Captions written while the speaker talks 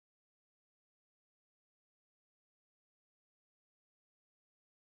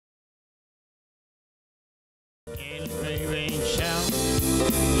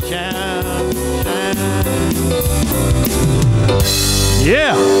shine, shine.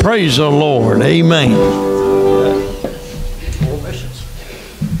 Yeah, praise the Lord. Amen.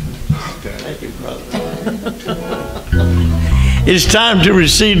 It's time to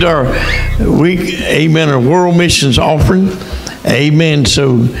receive our our World Missions Offering. Amen.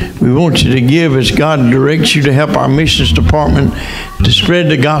 So we want you to give as God directs you to help our missions department to spread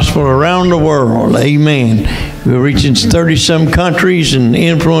the gospel around the world. Amen. We're reaching 30-some countries and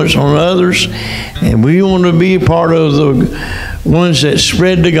influence on others. And we want to be a part of the ones that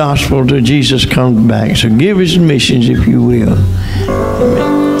spread the gospel till Jesus comes back. So give us missions if you will.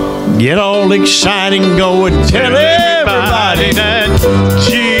 Amen. Get all excited and go and tell everybody that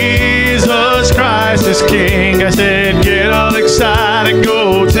Jesus Christ is King. I said, get all excited,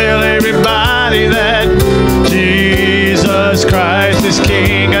 go tell everybody that Jesus Christ is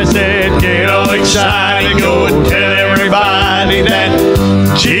King. I said, get all excited, go and tell everybody that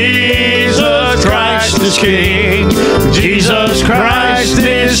Jesus Christ is King. Jesus Christ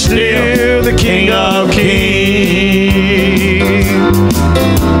is still the King of Kings.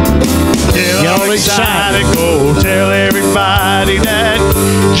 Get all excited, go tell everybody that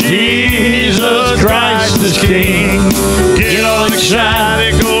Jesus Christ is King. Get all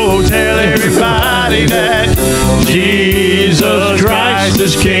excited, go tell everybody that Jesus Christ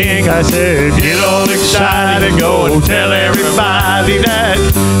is King. I said, get all excited, go and tell everybody that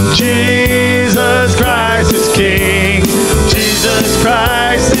Jesus Christ is King. Jesus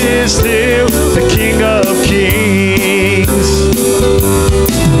Christ is still the King of Kings.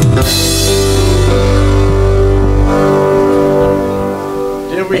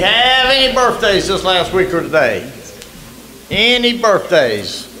 Did we have any birthdays this last week or today? Any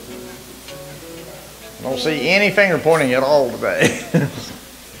birthdays? I don't see any finger pointing at all today.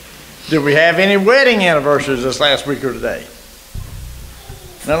 Did we have any wedding anniversaries this last week or today?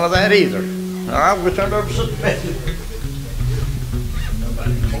 None of that either. All right, we'll turn it over to Sister Betty.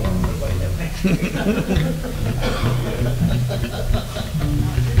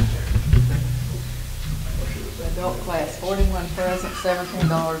 Adult class, 41 present,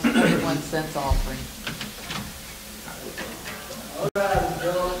 $17.41 offering. All right,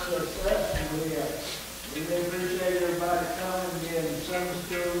 adults, we really appreciate everybody coming and getting Sunday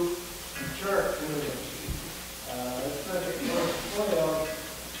school and church with us. Let's look at verse 12,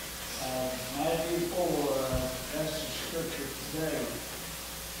 Matthew 4, that's the scripture today.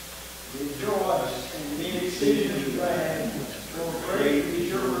 Rejoice and be exceedingly glad, for great is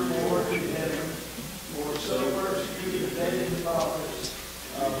your reward in heaven. For so persecuted they the prophets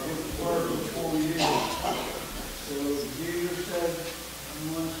which were before you. So Jesus said,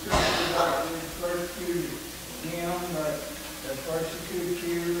 when scripture about you persecuted him, but they persecute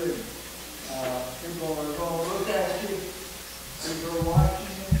you, and people are going to look at you, people are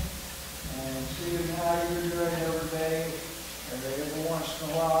watching you, and seeing how you're doing every day, and every once in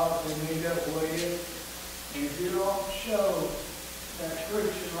a while they meet up with you. And if you don't show that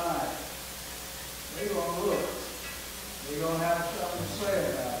Christian life, they're going to look. They're going to have something to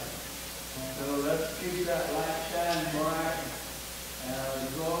say about it. So let's keep that light shining bright.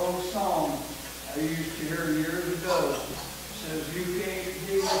 There's an old song I used to hear years ago. It says, you can't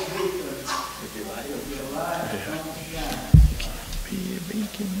be a beacon if your light don't shine. Be a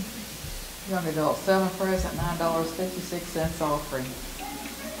beacon. Young adult, 7 present, $9.56 offering.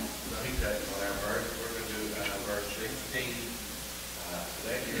 Okay, on our verse, we're going to do verse 16.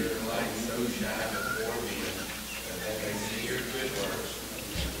 Let your light so shine before men that they see your good works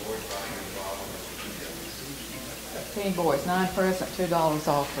and glorify your Father which is in heaven. Teen boys, 9 present, $2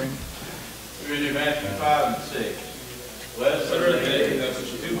 offering. We're going to do Matthew 5 and 6. Blessed are they that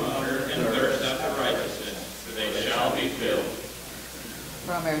do hunger and thirst after righteousness, for they shall be filled.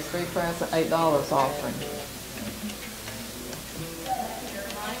 Primaries, 3 present, $8 offering. Your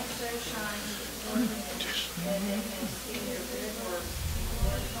light so shines before men that they may see your good works and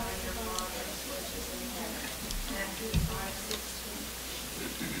glorify your Father which is in heaven. Matthew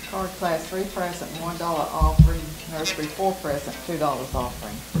 5:16. Card class, 3 present, $1 offering. Nursery, 4 present, $2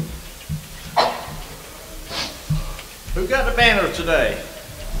 offering. Who got the banner today?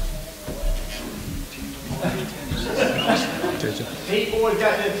 Pete boys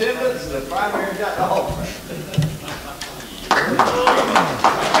got the attendance, the primary got the offering.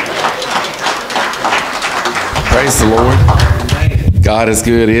 Praise the Lord. God is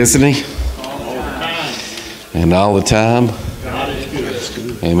good, isn't He? And all the time.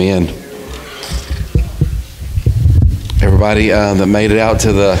 Amen. Everybody that made it out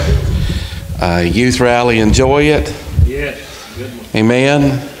to the youth rally, enjoy it. Yes. Good one.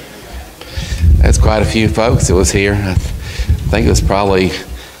 Amen. That's quite a few folks that was here. I think it was probably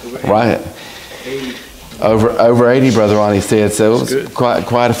Right. Over 80, Brother Ronnie said. So it was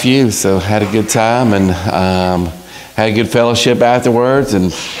quite a few. So had a good time and had a good fellowship afterwards.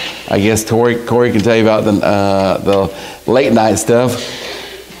 And I guess Corey can tell you about the late night stuff.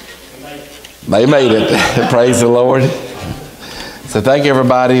 They made it. Praise the Lord. So thank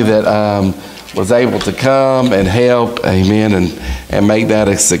everybody that was able to come and help. Amen. And make that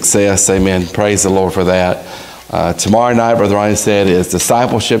a success. Amen. Praise the Lord for that. Tomorrow night, Brother Ronnie said, is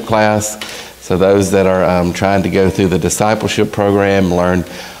discipleship class. So those that are trying to go through the discipleship program, learn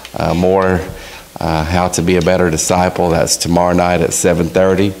more how to be a better disciple, that's tomorrow night at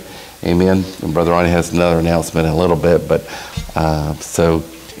 7:30. Amen. And Brother Ronnie has another announcement in a little bit. But so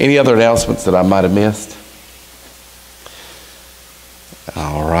any other announcements that I might have missed?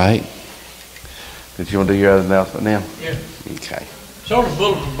 All right. Did you want to do your other announcement now? Yeah. Okay. It's on the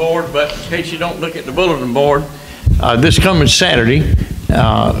bulletin board, but in case you don't look at the bulletin board, this coming Saturday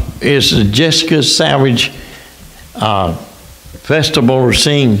is the Jessica Savage Festival or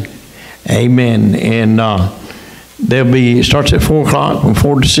Sing. Amen. And it starts at 4 o'clock from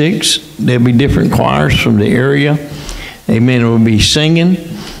 4 to 6. There'll be different choirs from the area. Amen. We'll be singing.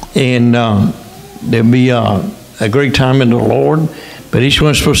 And there'll be a great time in the Lord. But each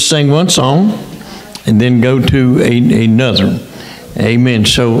one's supposed to sing one song and then go to another. Amen.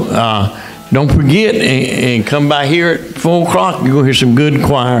 So don't forget and come by here at 4 o'clock. You're going to hear some good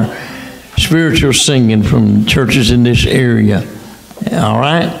choir, spiritual singing from churches in this area. All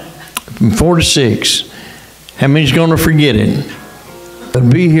right? From 4 to 6. How many's going to forget it? But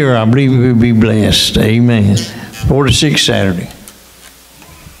be here, I believe we'll be blessed. Amen. 4 to 6 Saturday.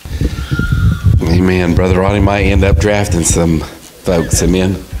 Amen. Brother Ronnie might end up drafting some folks.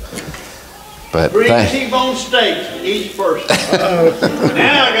 Amen. But Bring T-bone steaks, each person.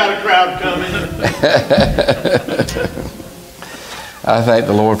 Now I got a crowd coming. I thank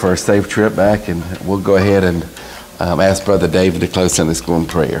the Lord for a safe trip back, and we'll go ahead and ask Brother David to close Sunday school in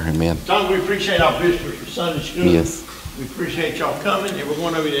prayer. Amen. Tom, we appreciate our visitors for Sunday school. Yes. We appreciate y'all coming. Every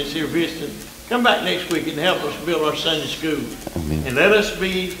one of you that's here visiting, come back next week and help us build our Sunday school. Amen. And let us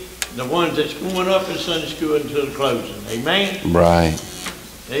be the ones that's going up in Sunday school until the closing. Amen. Right.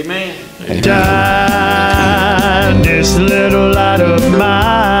 Amen. Shine this little light of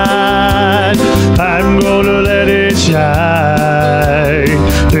mine. I'm gonna let it shine.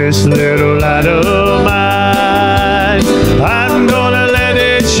 This little light of mine. I'm gonna let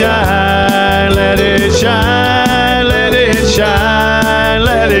it shine. Let it shine. Let it shine.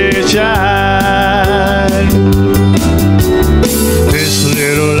 Let it shine. This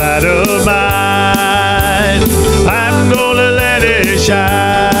little light of mine. I'm gonna let it shine.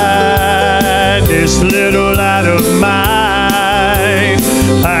 This little light of mine,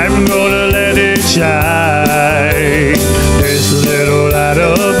 I'm gonna let it shine. This little light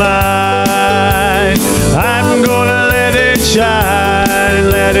of mine, I'm gonna let it shine.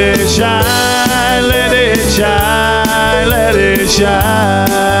 Let it shine, let it shine, let it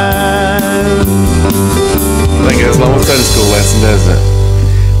shine. I think that's a long Sunday school lesson, doesn't it?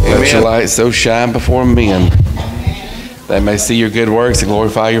 Let your light so shine before men, they may see your good works and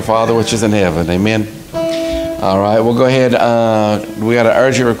glorify your Father which is in heaven. Amen. All right, we'll go ahead. We got an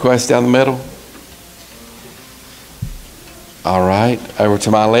urgent request down the middle. All right, over to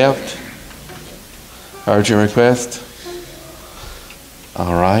my left. Urgent request.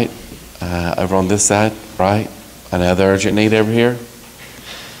 All right, over on this side. Right, another urgent need over here.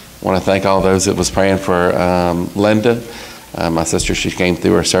 I want to thank all those that was praying for Linda. My sister, she came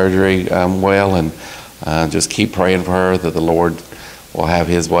through her surgery well, and just keep praying for her that the Lord will have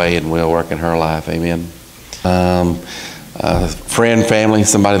His way and will work in her life. Amen. Friend, family,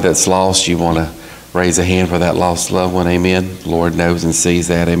 somebody that's lost, you want to raise a hand for that lost loved one. Amen. The Lord knows and sees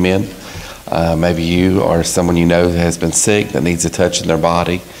that. Amen. Maybe you or someone you know that has been sick that needs a touch in their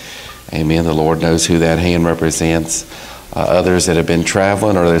body. Amen. The Lord knows who that hand represents. Others that have been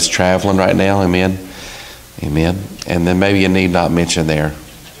traveling or that's traveling right now. Amen. Amen. And then maybe you need not mention there.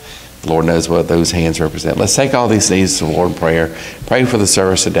 The Lord knows what those hands represent. Let's take all these needs to the Lord in prayer. Pray for the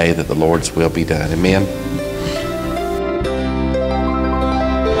service today that the Lord's will be done. Amen.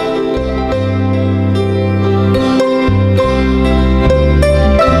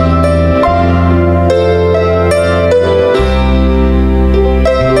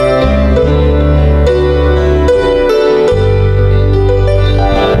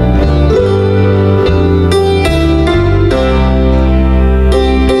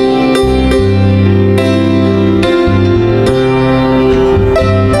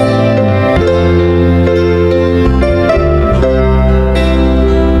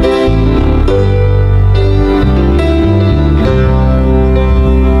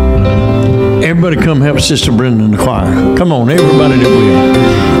 Sister Brenda in the choir. Come on, everybody that will.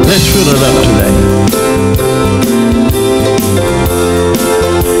 Let's fill it up today.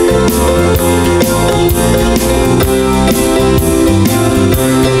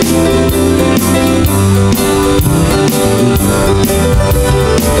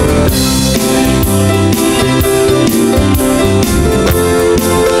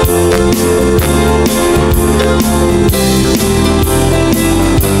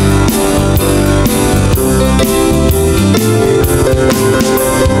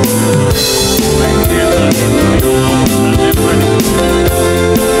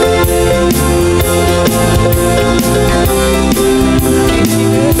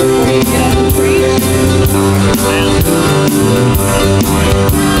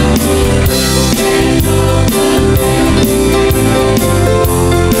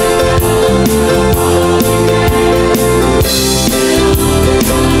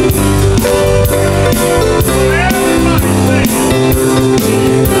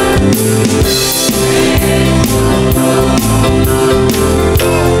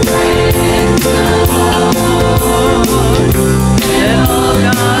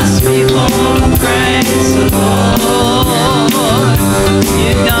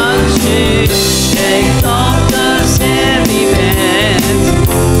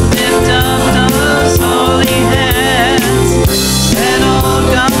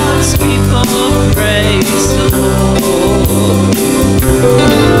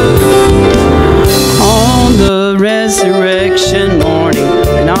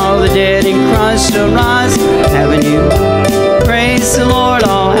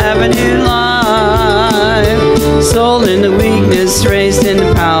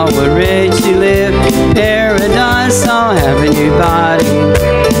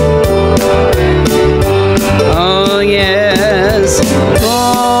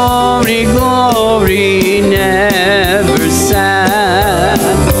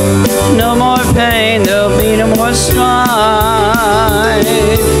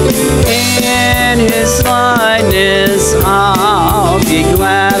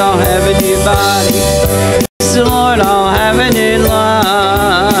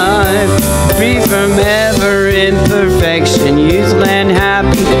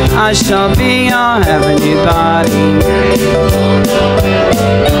 I shall be, I'll have a new body.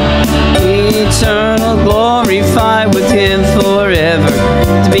 Eternal glorified with Him forever.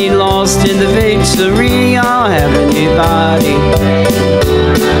 To be lost in the victory, I'll have a new body.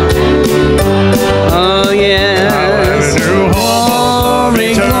 Oh yes,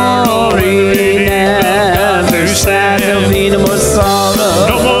 glory, glory, never sad. There'll be no more sorrow,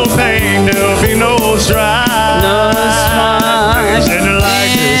 no more pain, there'll be no strife. No strife. In the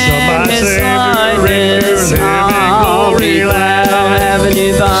likeness of my Savior, I'll be glad I'll have a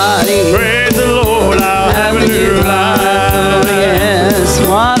new body. praise the Lord, I'll have a new life. Oh yes,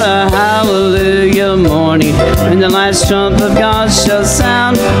 what a hallelujah morning, when the last trump of God shall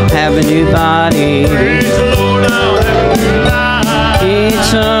sound. Have a new body. Praise the Lord, I'll have a new life.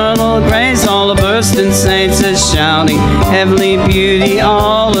 Eternal grace, all the bursting saints are shouting. Heavenly beauty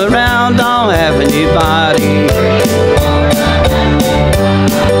all around, I'll have a new body.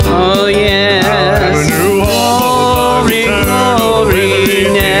 Oh yes, glory, glory,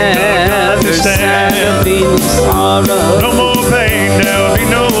 never sad, there'll be no sorrow, No more pain, there'll be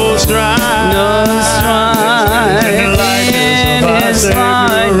no strife. no strife. In the likeness of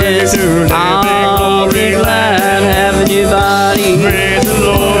my Savior, I'll be glad, have a new body. praise the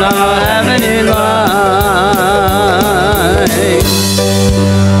Lord, I'll have a new life.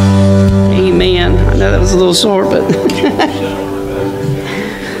 Amen. I know that was a little short, but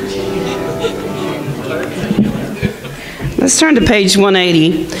let's turn to page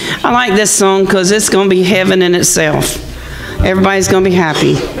 180. I like this song because it's going to be heaven in itself. Everybody's going to be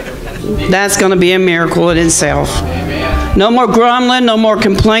happy. That's going to be a miracle in itself. No more grumbling, no more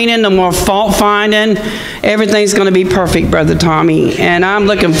complaining, no more fault finding. Everything's going to be perfect, Brother Tommy. And I'm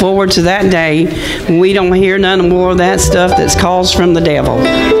looking forward to that day when we don't hear none more of that stuff that's caused from the devil.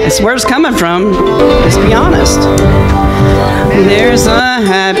 That's where it's coming from. Let's be honest. There's a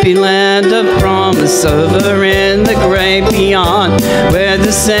happy land of promise over in the great beyond, where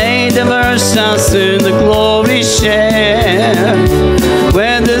the saint of earth shall soon the glory share,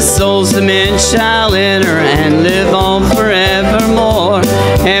 where the souls of men shall enter and live on forevermore.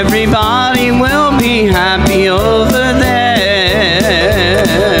 Everybody will be happy over there.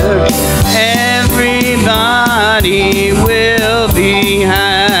 Everybody will be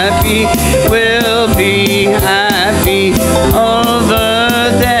happy, will be happy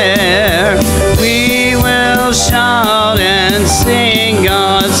over there. We will shout and sing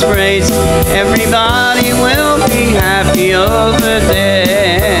God's praise. Everybody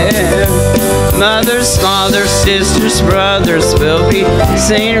Mothers, fathers, sisters, brothers will be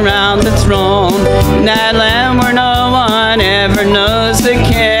singing round the throne. In that land where no one ever knows the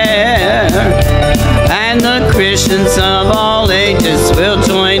care. And the Christians of all ages will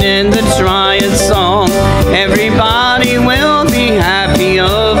join in the triumph song. Everybody will be happy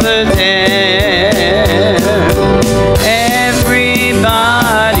over there.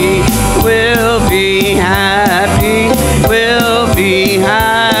 Everybody will be happy, will be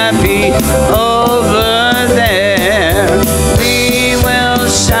happy over there. We will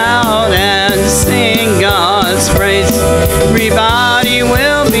shout and sing God's praise. Everybody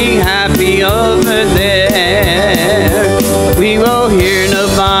will be happy over there. We will hear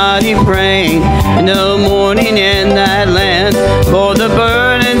nobody praying, no mourning in that land, for the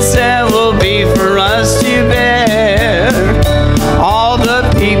burdens that will be for us to bear. All the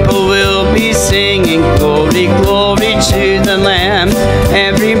people will be singing, glory, glory to the Lamb.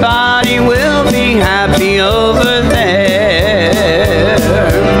 Everybody will be happy over there.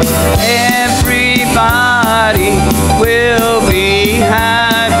 Everybody will be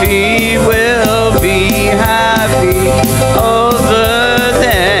happy, will be happy over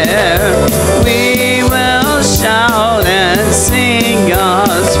there. We will shout and sing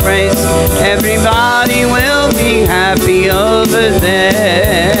God's praise. Everybody will be happy over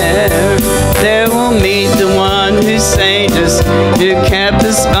there. There we'll meet the one who saved us, who kept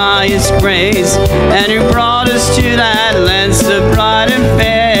us by his grace, and who brought us to that land so bright and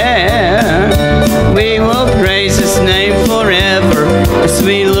fair. We will praise his name forever as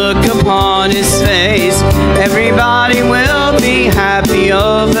we look upon his face. Everybody will be happy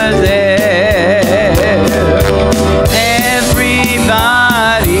over there.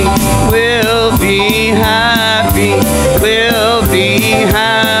 Everybody will be happy, will be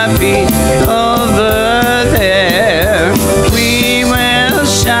happy over there. We will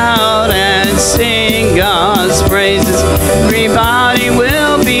shout and sing God's praises. Everybody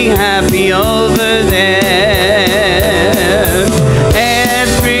will be happy over there.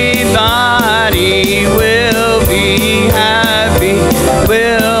 Everybody will be happy,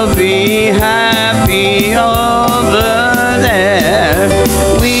 will be happy over there.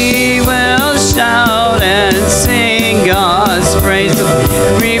 We will shout and sing God's praise.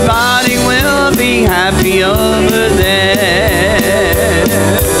 Everybody will be happy over there.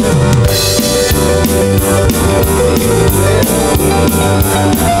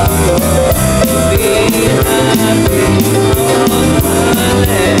 Be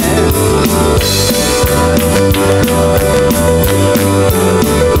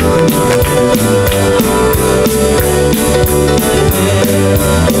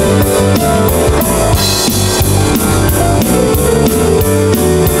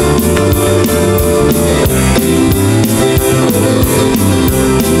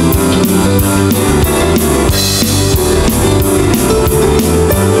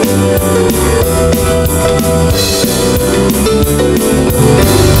over there.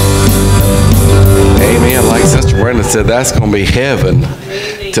 Amen. Like Sister Brenda said, that's going to be heaven,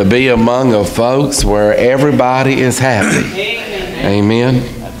 to be among a folks where everybody is happy. Amen.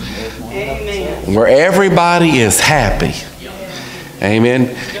 Amen. Where everybody is happy.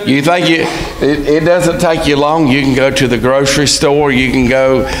 Amen. You think it doesn't take you long. You can go to the grocery store. You can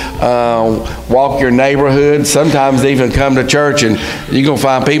go walk your neighborhood. Sometimes even come to church, and you're going to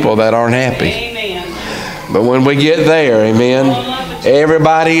find people that aren't happy. Amen. But when we get there, amen,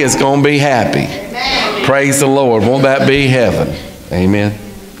 everybody is going to be happy. Amen. Praise the Lord. Won't that be heaven? Amen.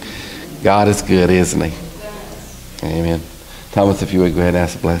 God is good, isn't he? Amen. Thomas, if you would go ahead and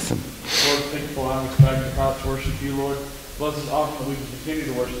ask a blessing. Lord, thank you for allowing us back to the house to worship you, Lord. Bless us often that we can continue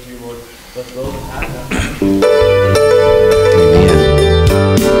to worship you, Lord. Bless those that have done. Amen.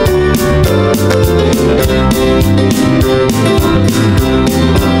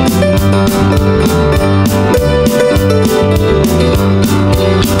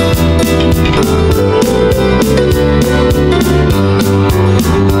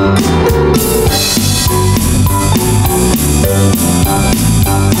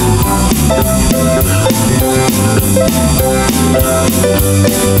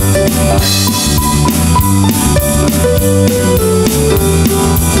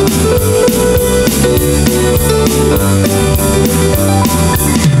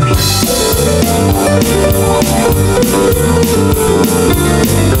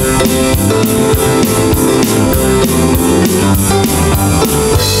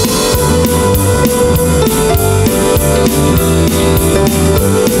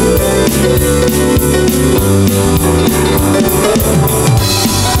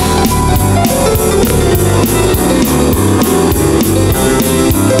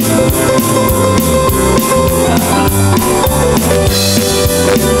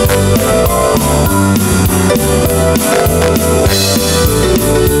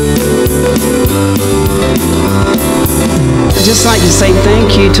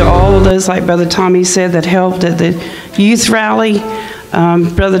 thank you to all of those, like Brother Tommy said, that helped at the youth rally.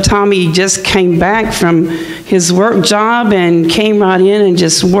 Brother Tommy just came back from his work job and came right in and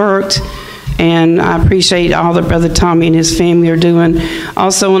just worked. And I appreciate all that Brother Tommy and his family are doing.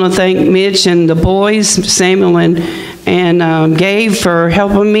 Also want to thank Mitch and the boys, Samuel and Gabe, for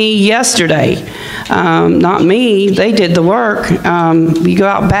helping me yesterday. Not me, they did the work. We go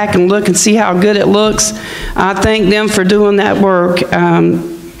out back and look and see how good it looks. I thank them for doing that work.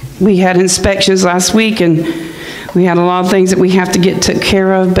 We had inspections last week, and we had a lot of things that we have to get took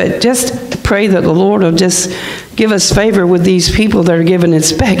care of, but just pray that the Lord will just give us favor with these people that are giving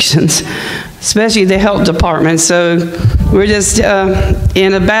inspections, especially the health department. So we're just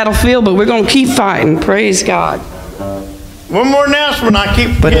in a battlefield, but we're going to keep fighting. Praise God. One more announcement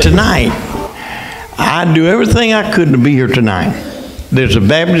but tonight, I do everything I could to be here tonight. There's a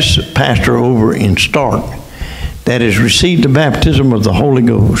Baptist pastor over in Stark that has received the baptism of the Holy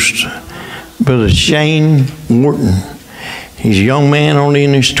Ghost. Brother Shane Wharton. He's a young man, only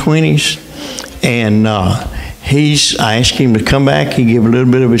in his 20s, and I asked him to come back. He gave a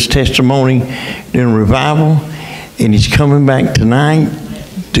little bit of his testimony during revival, and he's coming back tonight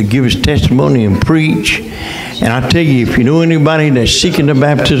to give his testimony and preach. And I tell you, if you know anybody that's seeking the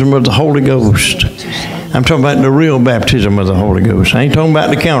baptism of the Holy Ghost, I'm talking about the real baptism of the Holy Ghost. I ain't talking about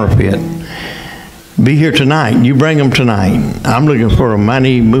the counterfeit. Be here tonight. You bring them tonight. I'm looking for a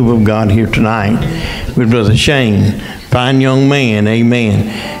mighty move of God here tonight with Brother Shane. Fine young man, amen.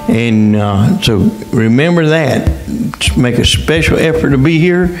 And so remember that. Make a special effort to be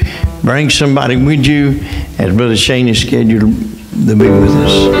here. Bring somebody with you as Brother Shane is scheduled to be with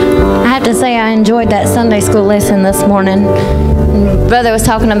us. I have to say I enjoyed that Sunday school lesson this morning. Brother was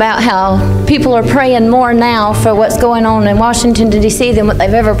talking about how people are praying more now for what's going on in Washington, D.C. than what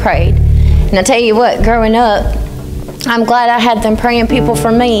they've ever prayed. And I tell you what, growing up, I'm glad I had them praying people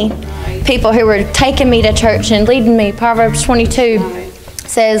for me, people who were taking me to church and leading me. Proverbs 22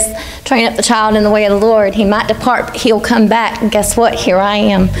 says, train up the child in the way of the Lord. He might depart, but he'll come back. And guess what? Here I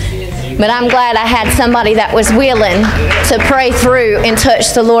am. But I'm glad I had somebody that was willing to pray through and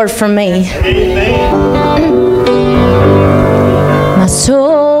touch the Lord for me. My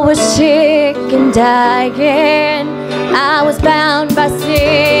soul was sick and dying. I was bound by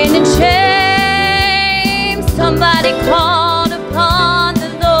sin and shame. Somebody called upon the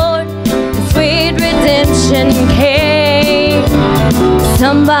Lord, and sweet redemption came.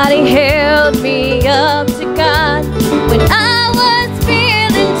 Somebody held me up to God when I was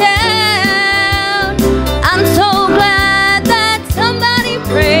feeling down. I'm so glad that somebody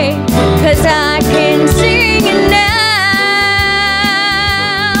prayed, 'cause I can sing it now.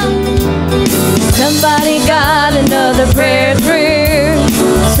 Somebody got another prayer through.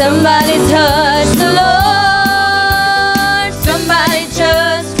 Somebody touched the Lord. Somebody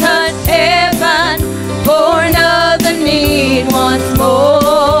just touched heaven for another need once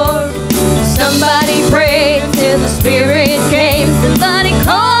more. Somebody prayed till the Spirit came. Somebody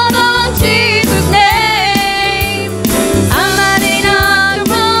called on Jesus' name. Somebody knocked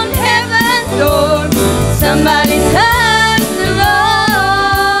on heaven's door. Somebody touched the Lord.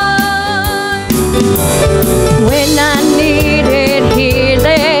 When I needed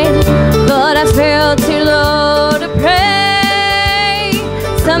healing, but I felt too low to pray,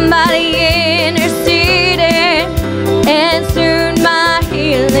 somebody interceded, and soon my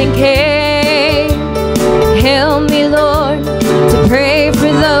healing came. Help me, Lord, to pray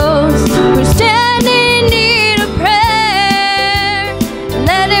for those who stand in need of prayer.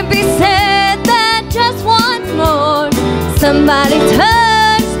 Let it be said that just once more, somebody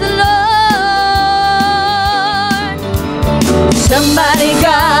touch the Lord. Somebody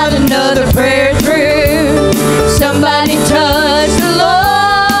got another prayer through. Somebody touched the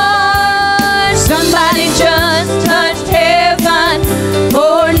Lord. Somebody just touched heaven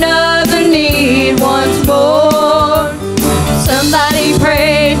for another need once more. Somebody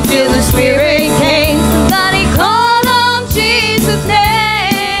prayed till the Spirit came. Somebody called on Jesus'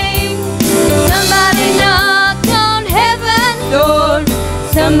 name. Somebody knocked on heaven's door.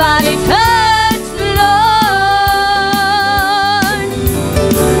 Somebody touched the Lord.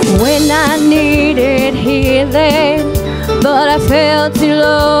 When I needed healing, but I felt too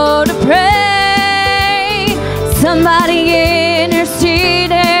low to pray, somebody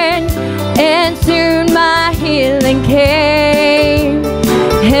interceded, and soon my healing came.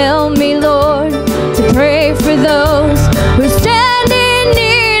 Help me, Lord, to pray for those who stand in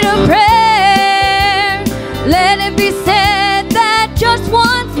need of prayer. Let it be said that just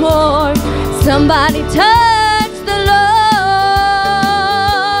once more, somebody touch the Lord.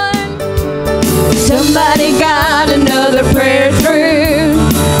 Somebody got another prayer through.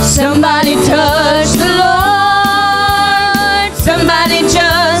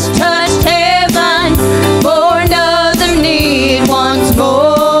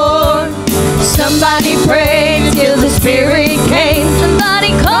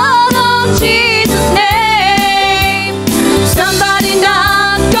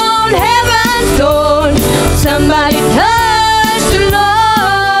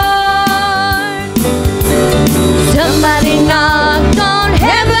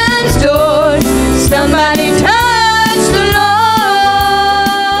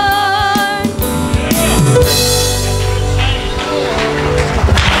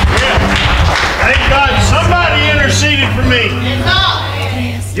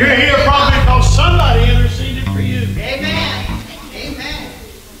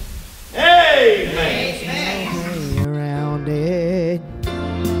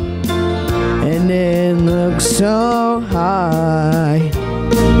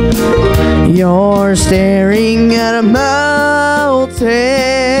 You're staring at a mountain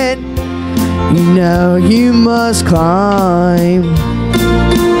you know you must climb.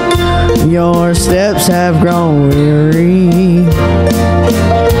 Your steps have grown weary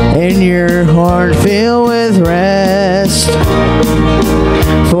and your heart filled with rest.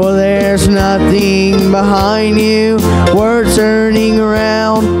 For there's nothing behind you, we're turning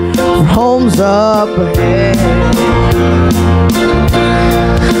around for home's up ahead.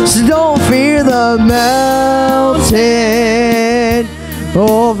 So don't fear the mountain,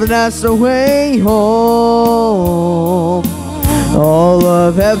 oh, for that's the way home. All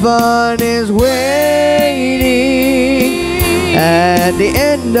of heaven is waiting at the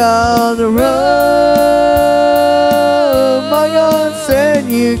end of the road. My God said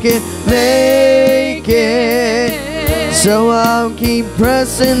you can make it, so I'll keep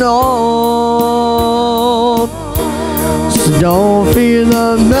pressing on. So don't fear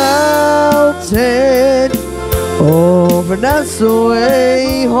the mountain, oh, for that's the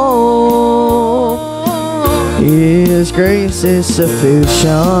way home. His grace is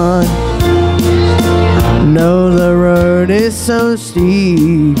sufficient. No, the road is so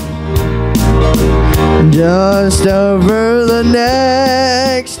steep. Just over the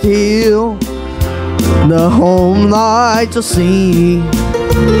next hill, the home light you'll see.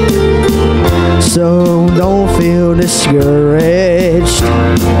 So don't feel discouraged,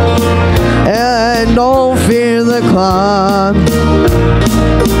 and don't fear the climb,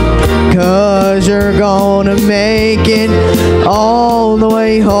 'cause you're gonna make it all the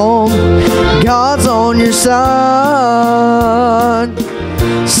way home. God's on your side.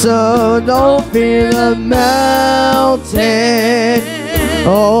 So don't fear the mountain,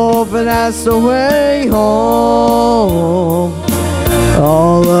 oh, but that's the way home.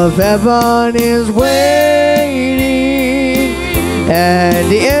 All of heaven is waiting at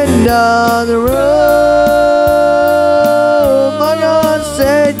the end of the road. My God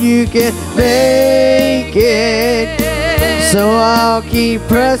said you can make it, so I'll keep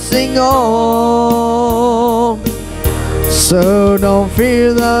pressing on. So don't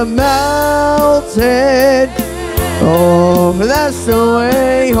fear the mountain, oh, for that's the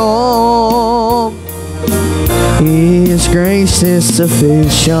way home. His grace is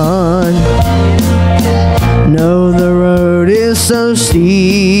sufficient. No, the road is so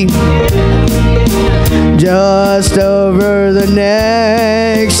steep. Just over the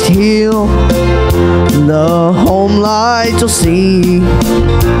next hill, the home light you'll see.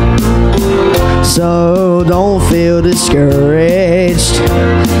 So don't feel discouraged,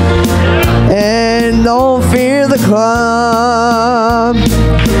 and don't fear the climb,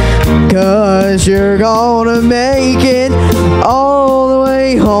 'cause you're gonna make it all the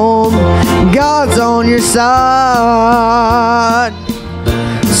way home. God's on your side.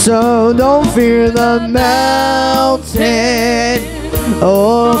 So don't fear the mountain,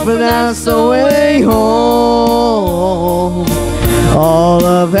 oh, for that's the way home. All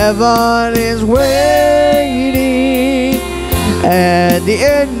of heaven is waiting at the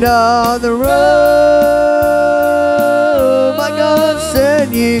end of the road. My God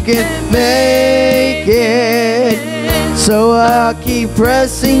said you can make it, so I'll keep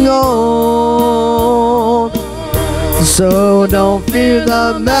pressing on. So don't fear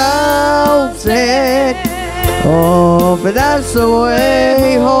the mountain, oh, but that's the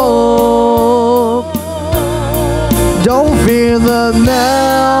way home. Don't fear the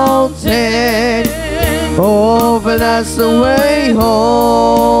mountain, oh, but that's the way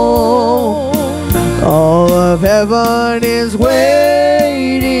home. All of heaven is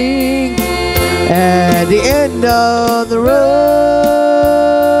waiting at the end of the road.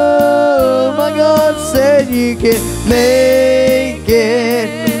 My God said you can make it,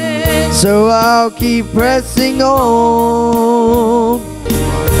 so I'll keep pressing on.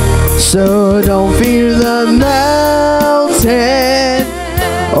 So don't fear the mountain,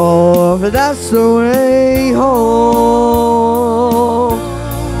 oh, but that's the way home.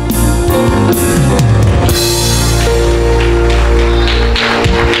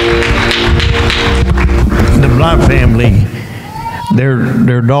 The Blight family,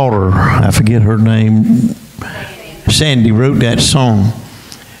 their daughter, I forget her name, Sandy, wrote that song.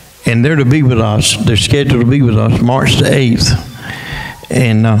 And they're to be with us. They're scheduled to be with us March the 8th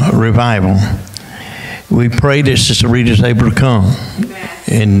in revival. We pray that Sister Rita's able to come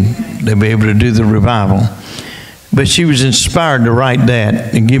and they'll be able to do the revival. But she was inspired to write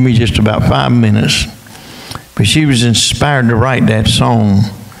that, and give me just about 5 minutes. But she was inspired to write that song,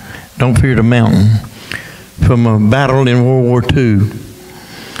 Don't Fear the Mountain, from a battle in World War II.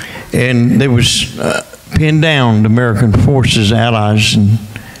 And there was pinned down the American forces, allies, and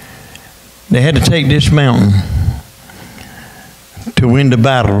They had to take this mountain to win the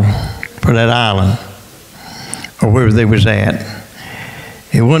battle for that island, or wherever they was at.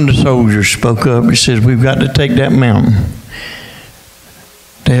 And one of the soldiers spoke up. He says, we've got to take that mountain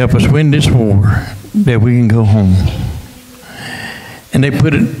to help us win this war, that we can go home. And they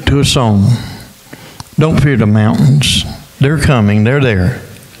put it to a song. Don't fear the mountains. They're coming. They're there.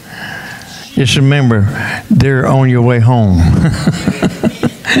 Just remember, they're on your way home.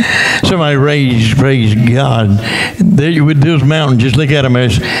 Somebody praise God. There, with those mountains, just look at them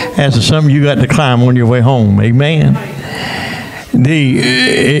as something you got to climb on your way home. Amen.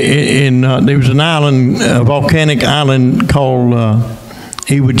 There was an island, a volcanic island called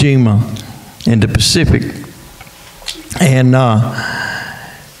Iwo Jima in the Pacific. And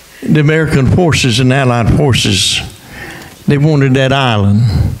the American forces and Allied forces, they wanted that island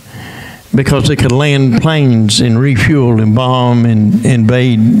because they could land planes and refuel and bomb and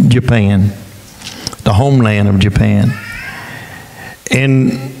invade Japan, the homeland of Japan.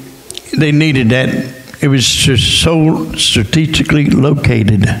 And they needed that. It was just so strategically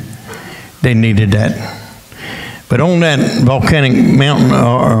located. They needed that. But on that volcanic mountain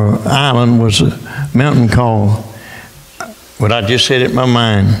or island was a mountain called, what I just said it in my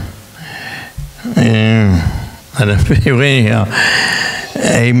mind. Anyhow,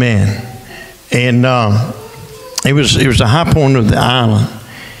 amen. And it was the high point of the island,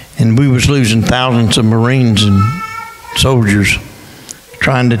 and we was losing thousands of Marines and soldiers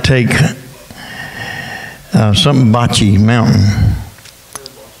trying to take something Bachi Mountain.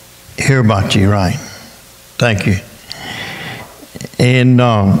 Hirabachi, right. Thank you. And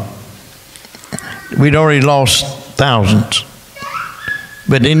we'd already lost thousands,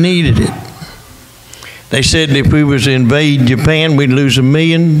 but they needed it. They said if we was to invade Japan, we'd lose 1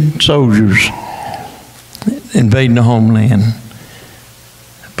 million soldiers invading the homeland.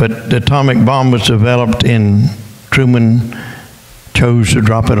 But the atomic bomb was developed, and Truman chose to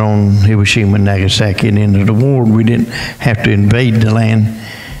drop it on Hiroshima and Nagasaki, and into the war. We didn't have to invade the land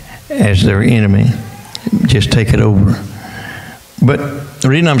as their enemy, just take it over. But the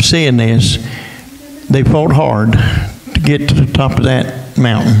reason I'm saying this, they fought hard to get to the top of that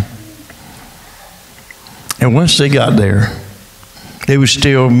mountain. And once they got there, there was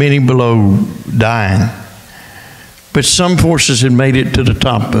still many below dying. But some forces had made it to the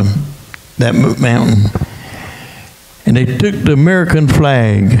top of that mountain. And they took the American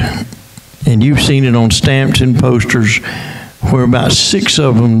flag, and you've seen it on stamps and posters, where about 6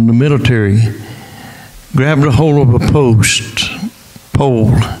 of them, the military, grabbed a hold of a pole,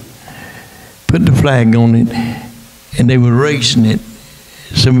 put the flag on it, and they were raising it.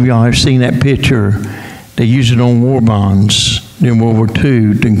 Some of y'all have seen that picture. They used it on war bonds during World War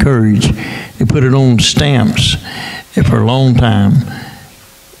II to encourage. They put it on stamps for a long time.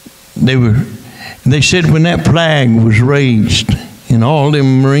 They said when that flag was raised and all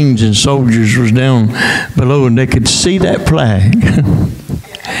them Marines and soldiers was down below and they could see that flag,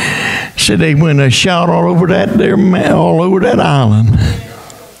 said they went a shout all over that island.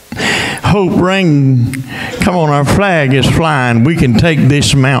 Hope rang. Come on, our flag is flying. We can take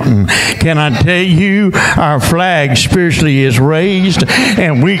this mountain. Can I tell you, our flag spiritually is raised,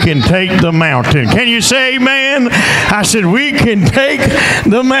 and we can take the mountain. Can you say amen? I said, we can take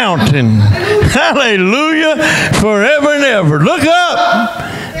the mountain. Hallelujah, forever and ever. Look up.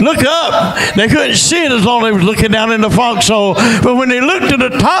 Look up. They couldn't see it as long as they was looking down in the foxhole. But when they looked to the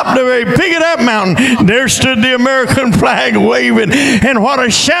top, the very peak of that mountain, there stood the American flag waving. And what a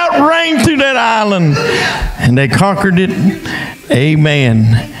shout rang through that island. And they conquered it.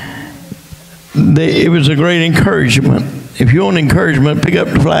 Amen. It was a great encouragement. If you want encouragement, pick up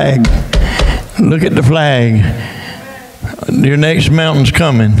the flag. Look at the flag. Your next mountain's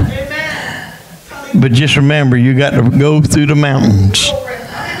coming. But just remember, you got to go through the mountains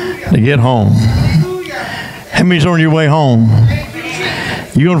to get home. How many's on your way home?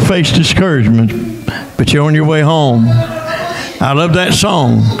 You're going to face discouragement, but you're on your way home. I love that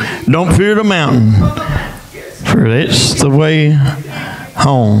song. Don't fear the mountain, for it's the way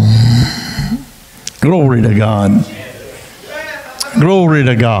home. Glory to God. Glory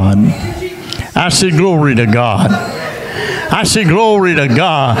to God. I said glory to God. I said glory to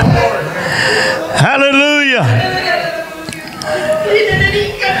God. Hallelujah.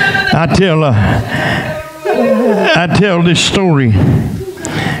 I tell this story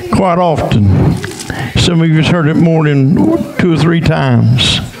quite often. Some of you have heard it more than 2 or 3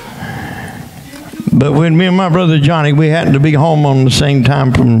 times. But when me and my brother Johnny, we happened to be home on the same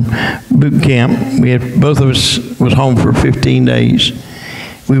time from boot camp. Both of us was home for 15 days.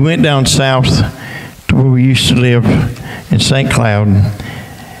 We went down south to where we used to live in St. Cloud.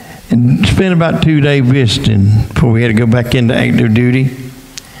 and spent about 2 days visiting before we had to go back into active duty.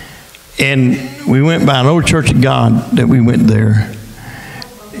 And we went by an old Church of God that we went there.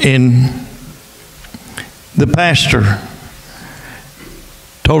 And the pastor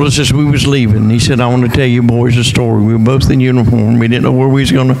told us as we was leaving, he said, I want to tell you boys a story. We were both in uniform. We didn't know where we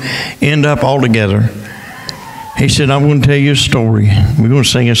was going to end up all together. He said, I'm going to tell you a story. We're going to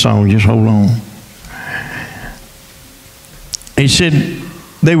sing a song. Just hold on. He said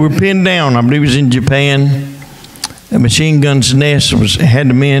they were pinned down. I believe it was in Japan. A machine gun's nest had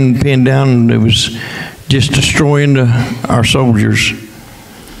the men pinned down, and it was just destroying our soldiers.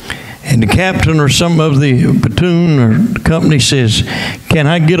 And the captain or some of the platoon or the company says, can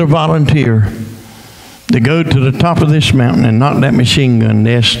I get a volunteer to go to the top of this mountain and knock that machine gun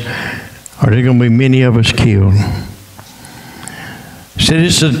nest, or there are going to be many of us killed? Said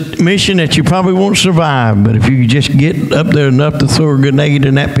it's a mission that you probably won't survive, but if you just get up there enough to throw a grenade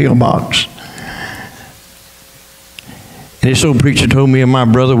in that pillbox. And this old preacher told me and my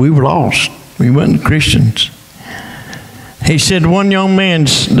brother, we were lost. We wasn't Christians. He said, one young man,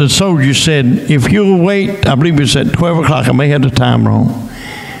 the soldier said, if you'll wait, I believe it was at 12 o'clock, I may have the time wrong.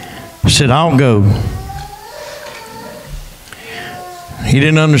 He said, I'll go. He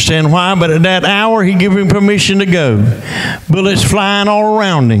didn't understand why, but at that hour, he gave him permission to go. Bullets flying all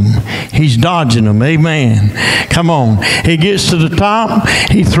around him. He's dodging them. Amen. Come on. He gets to the top.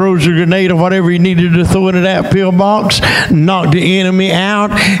 He throws a grenade or whatever he needed to throw into that pillbox, knocked the enemy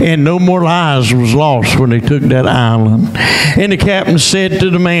out, and no more lives was lost when they took that island. And the captain said to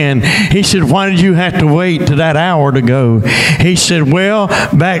the man, he said, why did you have to wait to that hour to go? He said, well,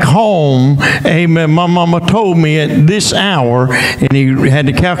 back home, amen, my mama told me at this hour, and he had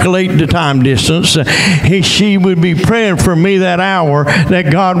to calculate the time distance. She would be praying for me that hour that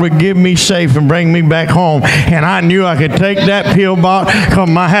God would give me safe and bring me back home. And I knew I could take that pillbox because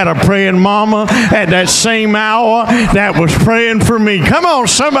I had a praying mama at that same hour that was praying for me. Come on,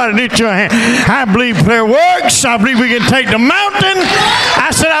 somebody lift your hand. I believe prayer works. I believe we can take the mountain.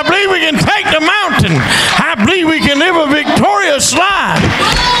 I said, I believe we can take the mountain. I believe we can live a victorious life.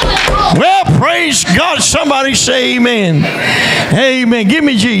 Well, praise God. Somebody say amen. Amen. Give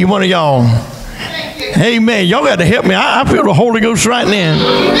me G, one of y'all. Amen. Y'all got to help me. I feel the Holy Ghost right now.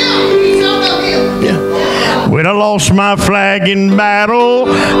 Yeah. When I lost my flag in battle,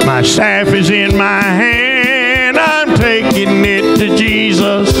 my staff is in my hand. I'm taking it to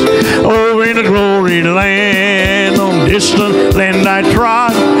Jesus over in the glory land. On distant land I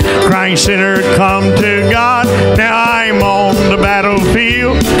trod, crying sinner, come to God. Now I'm on the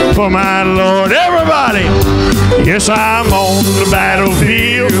battlefield for my Lord. Everybody. Yes, I'm on the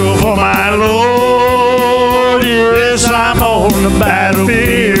battlefield for my Lord. Yes, I'm on the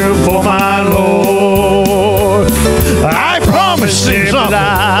battlefield for my Lord. I promised him that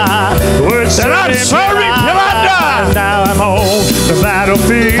I'd serve him till I die. Now I'm on the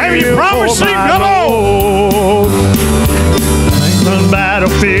battlefield. Have you promised him? Come on. I'm on the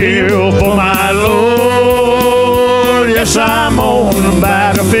battlefield for my Lord. Yes, I'm on the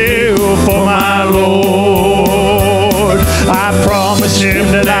battlefield for my Lord. I promised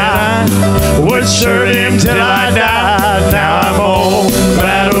him that I would serve him till I died. Now I'm on the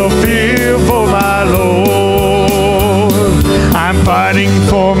battlefield for my Lord. I'm fighting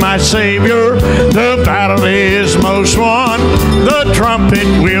for my Savior. The battle is most won. The trumpet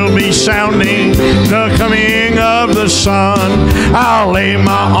will be sounding the coming of the sun. I'll lay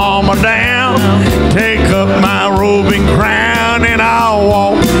my armor down, take up my robe and crown, and I'll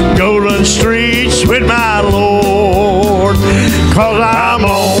walk golden streets with my Lord. 'Cause I'm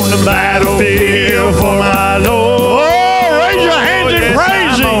on the battlefield for my Lord. Oh, raise your hands and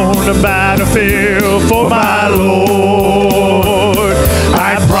praise him. I'm on the battlefield for my Lord.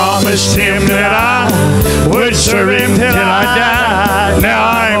 I promised him that I would serve him till I died. Now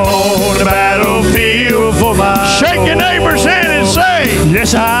I'm on the battlefield for my Lord. Shake your neighbor's hand and say,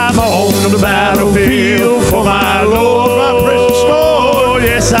 yes, I'm on the battlefield for my Lord, my precious Lord.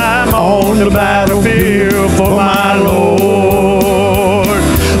 Yes, I'm on the battlefield for my Lord.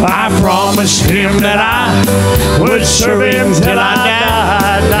 I promised him that I would serve him till I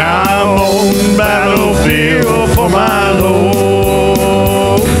died. Now I'm on the battlefield for my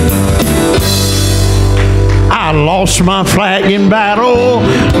Lord. I lost my flag in battle.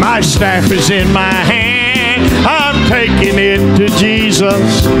 My staff is in my hand. I'm taking it to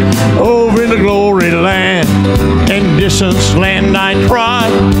Jesus over in the glory land. In distance land I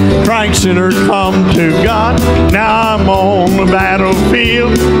trod, crying sinner, come to God. Now I'm on the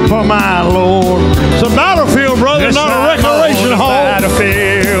battlefield for my Lord. It's a battlefield, brother, yes, not a recreation hall.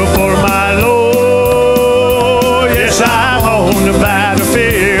 Battlefield for my Lord. Yes, I'm on the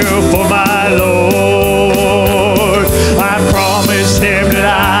battlefield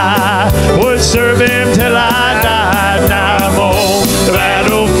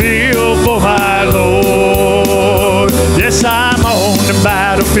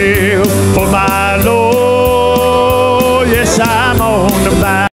battlefield for my Lord. Yes, I'm on the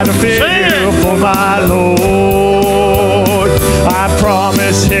battlefield for my Lord. I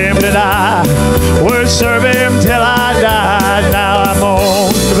promised him that I would serve him till I died. Now I'm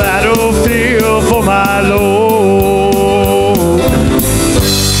on the battlefield for my Lord.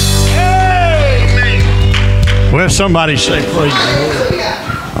 Amen. Well, somebody say praise the Lord.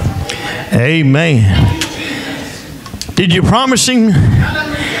 Amen. Did you promise him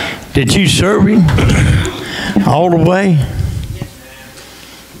that you serve him all the way?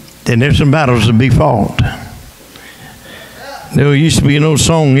 Then there's some battles to be fought. There used to be an old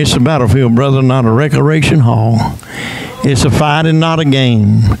song, it's a battlefield, brother, not a recreation hall. It's a fight and not a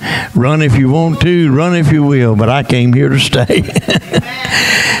game. Run if you want to, run if you will, but I came here to stay.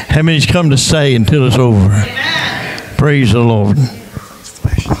 How many's come to stay until it's over? Praise the Lord.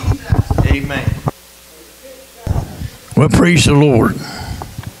 Amen. Well, praise the Lord.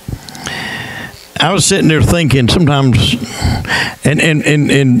 I was sitting there thinking sometimes,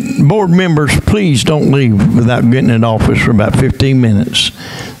 and board members, please don't leave without getting in office for about 15 minutes.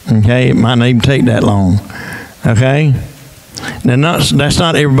 Okay? It might not even take that long. Okay? Now, that's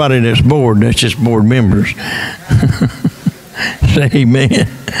not everybody that's board. That's just board members. Say amen.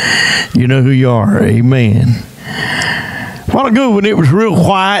 You know who you are. Amen. A while ago when it was real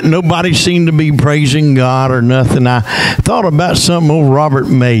quiet and nobody seemed to be praising God or nothing, I thought about something old Robert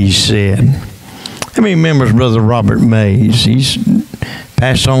Mays said. How many remembers Brother Robert Mays? He's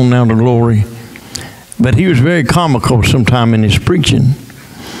passed on now to glory. But he was very comical sometime in his preaching.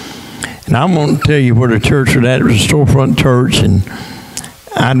 And I want to tell you where the church was at. It was a storefront church, and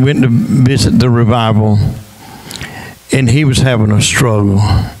I went to visit the revival, and he was having a struggle.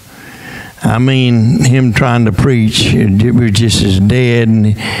 I mean, him trying to preach, it was just as dead, and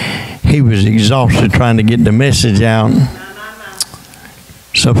he was exhausted trying to get the message out.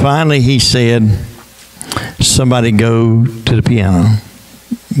 So finally he said, somebody go to the piano,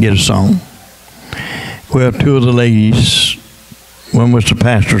 get a song. Well, two of the ladies, one was the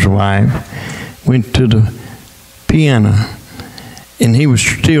pastor's wife, went to the piano, and he was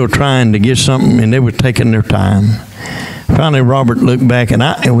still trying to get something, and they were taking their time. Finally, Robert looked back, and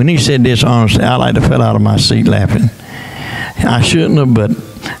when he said this, honestly, I like to fell out of my seat laughing. I shouldn't have, but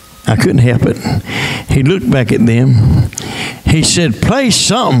I couldn't help it. He looked back at them. He said, play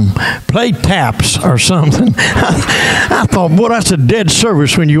something. Play taps or something. I thought, boy, that's a dead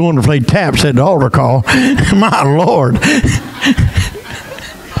service when you want to play taps at the altar call. My Lord.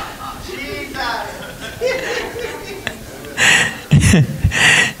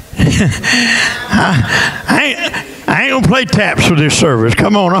 I ain't going to play taps for this service.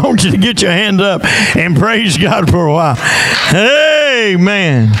 Come on, I want you to get your hand up and praise God for a while.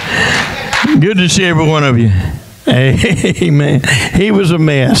 Amen. Good to see every one of you. Amen. He was a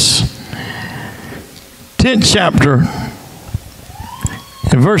mess. 10th chapter,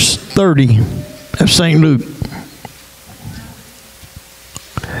 and verse 30 of St. Luke.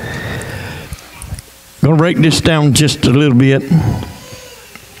 I'm going to break this down just a little bit.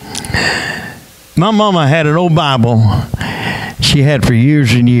 My mama had an old Bible she had for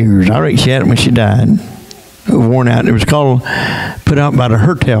years and years. I reckon she had it when she died. Worn out. It was called, put out by the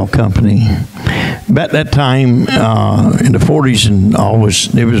Hertel Company. About that time, in the 40s and all,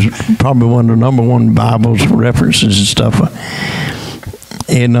 it was probably one of the #1 Bibles for references and stuff.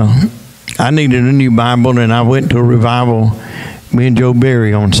 And I needed a new Bible, and I went to a revival, me and Joe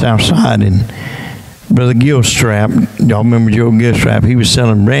Berry on South Side, and Brother Gilstrap, y'all remember Joe Gilstrap, he was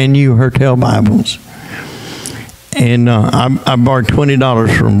selling brand new Hertel Bibles. And I borrowed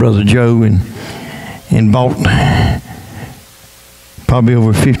 $20 from Brother Joe and bought, probably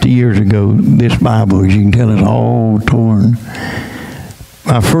over 50 years ago, this Bible. As you can tell, it's all torn.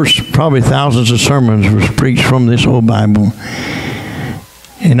 My first, probably thousands of sermons was preached from this old Bible.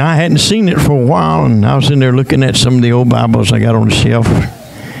 And I hadn't seen it for a while, and I was in there looking at some of the old Bibles I got on the shelf.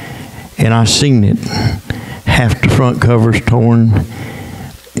 And I seen it. Half the front cover's torn.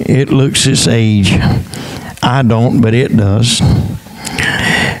 It looks its age. I don't, but it does.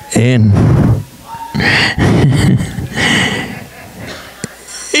 And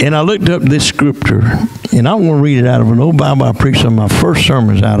and I looked up this scripture, and I want to read it out of an old Bible I preached some of my first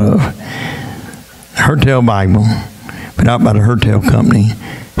sermons out of. Hertel Bible, put out by the Hertel Company.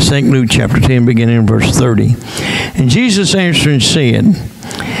 St. Luke chapter 10, beginning in verse 30. And Jesus answered and said,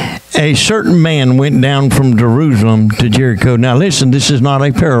 a certain man went down from Jerusalem to Jericho. Now listen, this is not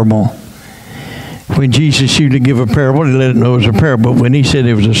a parable. When Jesus used to give a parable, he let it know it was a parable. When he said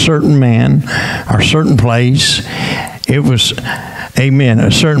it was a certain man or a certain place, it was, amen,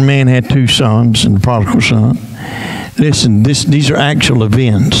 a certain man had 2 sons and the prodigal son. Listen, these are actual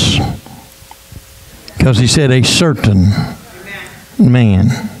events. Because he said a certain man.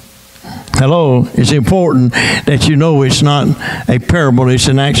 Hello, it's important that you know it's not a parable, it's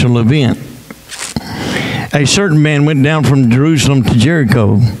an actual event. A certain man went down from Jerusalem to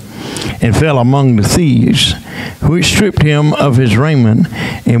Jericho and fell among the thieves, which stripped him of his raiment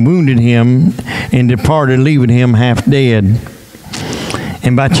and wounded him and departed, leaving him half dead.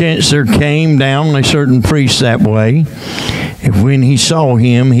 And by chance there came down a certain priest that way, and when he saw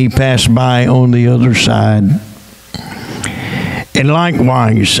him, he passed by on the other side. And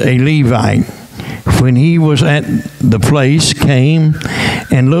likewise a Levite, when he was at the place, came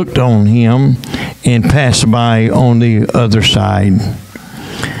and looked on him and passed by on the other side.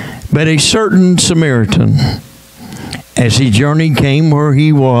 But a certain Samaritan, as he journeyed, came where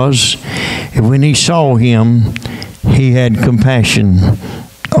he was, and when he saw him, he had compassion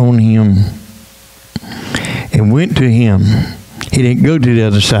on him and went to him. He didn't go to the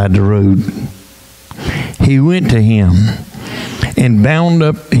other side of the road. He went to him and bound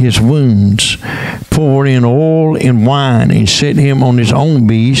up his wounds, poured in oil and wine, and set him on his own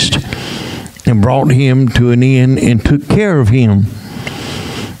beast, and brought him to an inn and took care of him.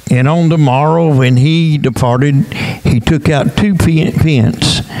 And on the morrow when he departed, he took out 2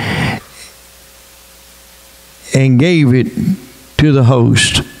 pence and gave it to the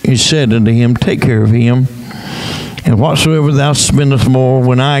host, and said unto him, take care of him, and whatsoever thou spendest more,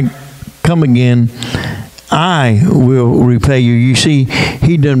 when I come again, I will repay you. You see,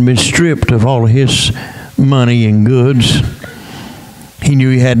 he done been stripped of all of his money and goods. He knew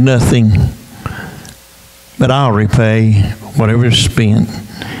he had nothing. But I'll repay whatever is spent.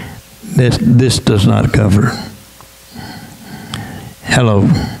 This does not cover. Hello.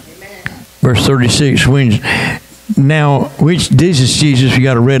 Amen. Verse 36. This is Jesus. You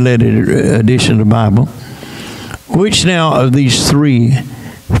got a red letter edition of the Bible. Which now of these 3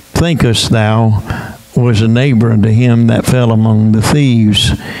 thinkest thou was a neighbor unto him that fell among the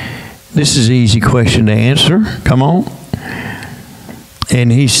thieves? This is an easy question to answer. Come on.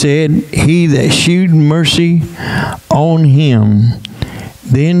 And he said, he that shewed mercy on him.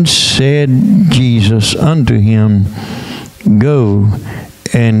 Then said Jesus unto him, go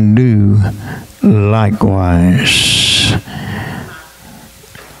and do likewise.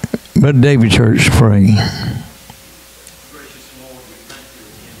 But David Church, pray.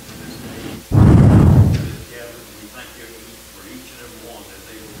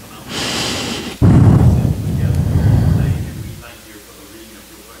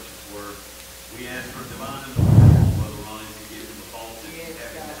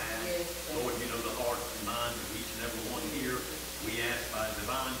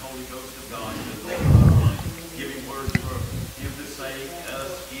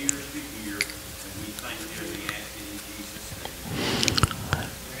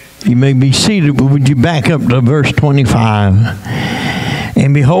 You may be seated, but would you back up to verse 25?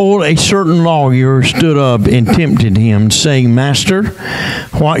 And behold, a certain lawyer stood up and tempted him, saying, Master,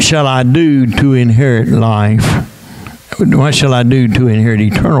 what shall I do to inherit life? What shall I do to inherit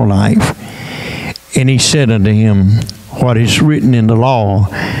eternal life? And he said unto him, what is written in the law,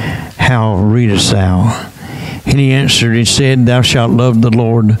 how readest thou? And he answered and said, thou shalt love the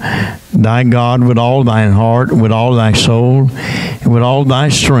Lord thy God with all thine heart, with all thy soul, and with all thy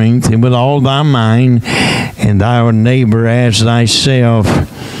strength, and with all thy mind, and thy neighbor as thyself.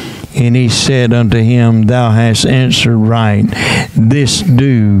 And he said unto him, thou hast answered right. This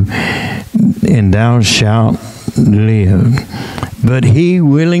do, and thou shalt live. But he,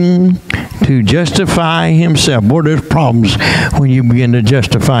 willing to justify himself. Boy, there's problems when you begin to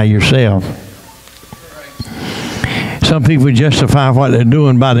justify yourself. Some people justify what they're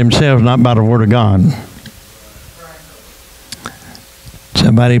doing by themselves, not by the Word of God.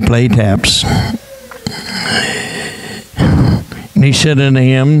 Somebody play taps. And he said unto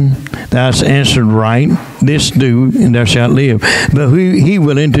him, thou hast answered right, this do, and thou shalt live. But he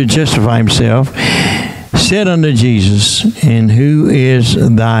willing to justify himself, said unto Jesus, and who is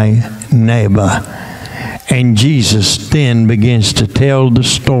thy neighbor? And Jesus then begins to tell the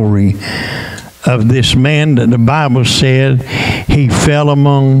story of this man that the Bible said he fell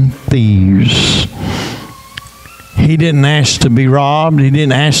among thieves. He didn't ask to be robbed. He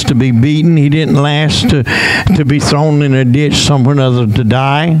didn't ask to be beaten. He didn't ask to be thrown in a ditch somewhere or other to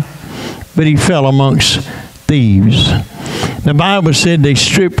die. But he fell amongst thieves. The Bible said they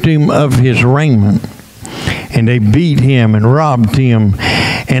stripped him of his raiment, and they beat him and robbed him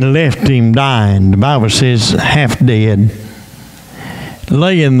and left him dying. The Bible says half dead,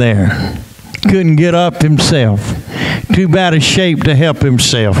 laying there. Couldn't get up himself. Too bad a shape to help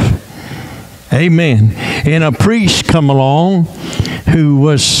himself. Amen. And a priest come along who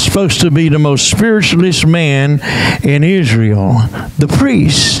was supposed to be the most spiritualist man in Israel, the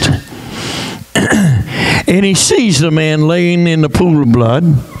priest. And he sees the man laying in the pool of blood.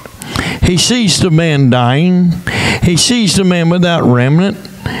 He sees the man dying. He sees the man without remnant.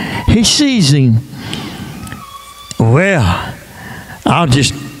 He sees him. Well, I'll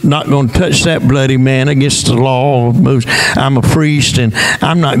just not going to touch that bloody man against the law of Moses. I'm a priest, and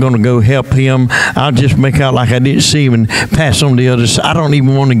I'm not going to go help him. I'll just make out like I didn't see him and pass on the other side. I don't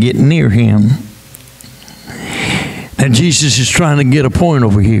even want to get near him. And Jesus is trying to get a point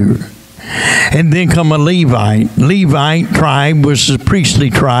over here. And then come a Levite. Levite tribe was the priestly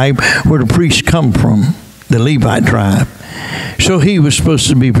tribe where the priests come from, the Levite tribe. So he was supposed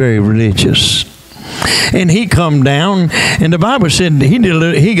to be very religious. And he come down, and the Bible said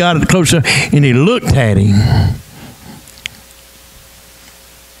he got it closer, and he looked at him.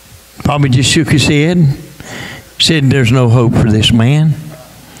 Probably just shook his head, said, "There's no hope for this man."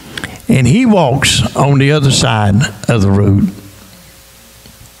 And he walks on the other side of the road.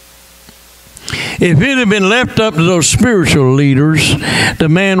 If it had been left up to those spiritual leaders, the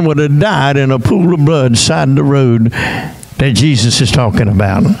man would have died in a pool of blood side the road that Jesus is talking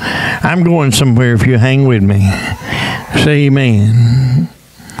about. I'm going somewhere if you hang with me. Say amen.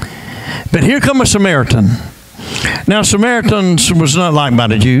 But here come a Samaritan. Now, Samaritans was not liked by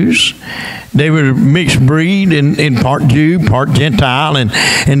the Jews. They were mixed breed in part Jew, part Gentile,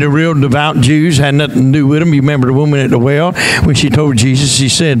 and the real devout Jews had nothing to do with them. You remember the woman at the well when she told Jesus, she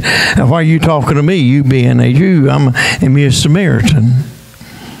said, "Why are you talking to me, you being a Jew? I'm a Samaritan."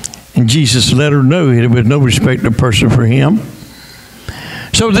 And Jesus let her know there was no respect of person for him.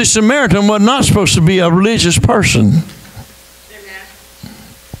 So this Samaritan was not supposed to be a religious person.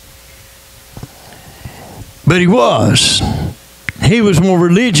 But he was. He was more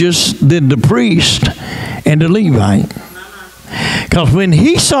religious than the priest and the Levite. Because when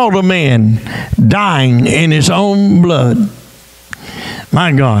he saw the man dying in his own blood,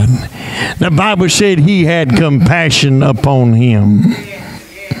 my God, the Bible said he had compassion upon him.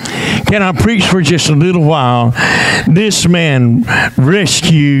 Can I preach for just a little while? This man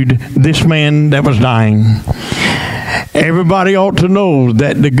rescued this man that was dying. Everybody ought to know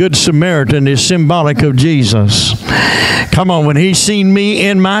that the Good Samaritan is symbolic of Jesus. Come on, when he seen me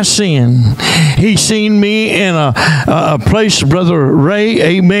in my sin, he seen me in a place, Brother Ray,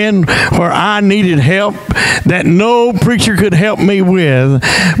 amen, where I needed help that no preacher could help me with.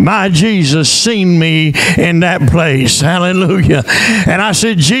 My Jesus seen me in that place. Hallelujah. And I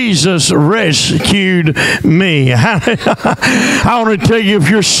said, Jesus rescued me. I want to tell you, if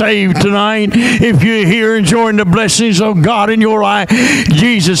you're saved tonight, if you're here enjoying the blessings of God in your life,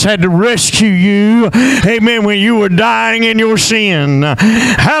 Jesus had to rescue you, amen, when you were dying in your sin.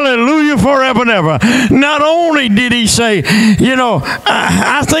 Hallelujah, forever and ever. Not only did he say, you know,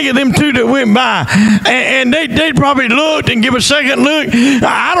 I think of them two that went by, and they probably looked and give a second look.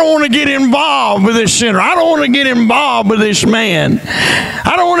 I don't want to get involved with this sinner. I don't want to get involved with this man.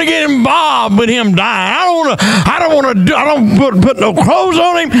 I don't want to get involved with him dying. I don't put no clothes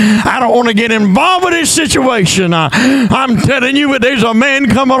on him. I don't want to get involved with this situation. I'm telling you, but there's a man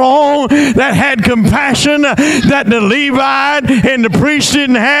come along that had compassion that the Levite and the priest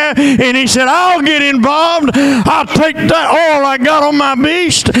didn't have, and he said, I'll get involved. I'll take that oil I got on my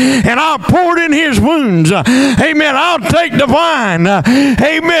beast and I'll pour it in his wounds. Amen. I'll take the wine,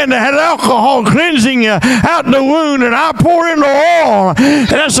 amen, that had alcohol cleansing out the wound, and I'll pour in the oil.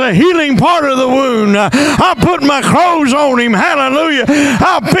 That's a healing part of the wound. I'll put my clothes on him. Hallelujah.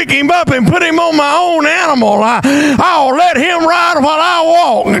 I'll pick him up and put him on my own animal. I'll let him ride while I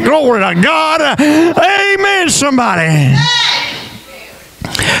walk. Glory to God. Amen, somebody.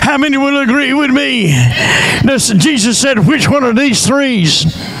 How many will agree with me? Jesus said, which one of these three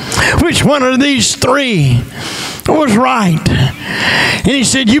was right? And he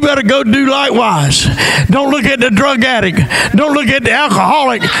said, you better go do likewise. Don't look at the drug addict. Don't look at the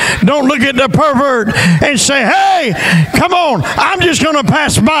alcoholic. Don't look at the pervert and say, hey, come on, I'm just going to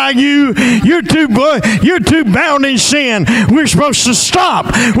pass by you. You're too bound in sin. We're supposed to stop.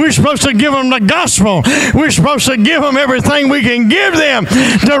 We're supposed to give them the gospel. We're supposed to give them everything we can give them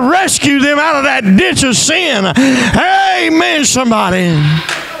to rescue them out of that ditch of sin. Amen, somebody.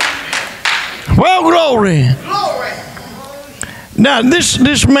 Well, glory. Glory. Now,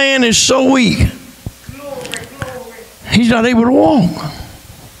 this man is so weak. He's not able to walk.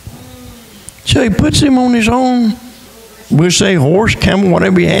 So he puts him on his own, we'll say horse, camel,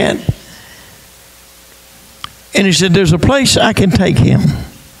 whatever he had. And he said, there's a place I can take him.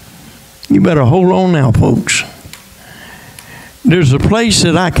 You better hold on now, folks. There's a place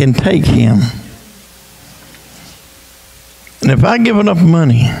that I can take him. And if I give enough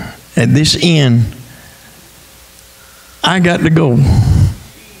money at this inn, I got to go.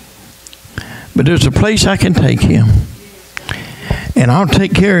 But there's a place I can take him. And I'll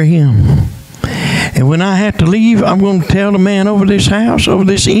take care of him. And when I have to leave, I'm going to tell the man over this house, over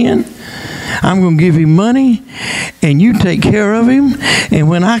this inn, I'm going to give him money, and you take care of him. And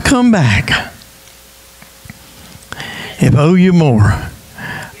when I come back, if I owe you more,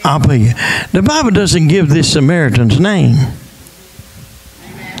 I'll pay you. The Bible doesn't give this Samaritan's name.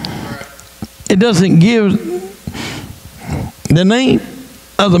 It doesn't give the name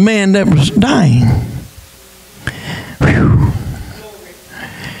of the man that was dying. Whew.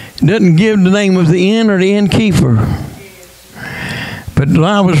 It doesn't give the name of the inn or the innkeeper. But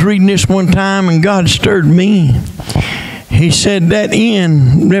I was reading this one time and God stirred me. He said that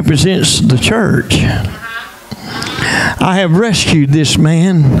inn represents the church. I have rescued this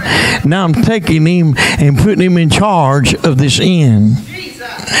man. Now I'm taking him and putting him in charge of this inn.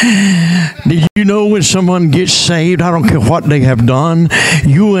 Did you know when someone gets saved, I don't care what they have done,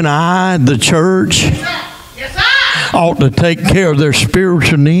 you and I, the church, ought to take care of their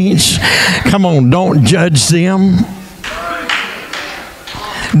spiritual needs? Come on, don't judge them.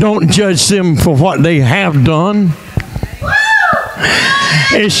 Don't judge them for what they have done.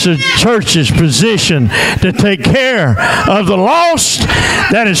 It's the church's position to take care of the lost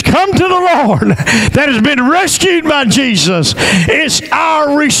that has come to the Lord, that has been rescued by Jesus. It's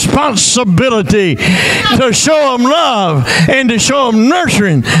our responsibility to show them love and to show them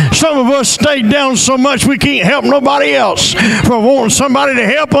nurturing. Some of us stay down so much we can't help nobody else for wanting somebody to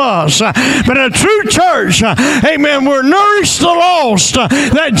help us. But in a true church, amen, we're nourished the lost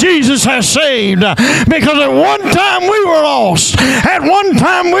that Jesus has saved. Because at one time we were lost. At one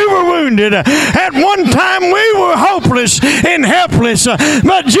time we were wounded. At one time we were hopeless and helpless.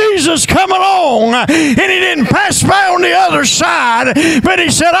 But Jesus come along and he didn't pass by on the other side, but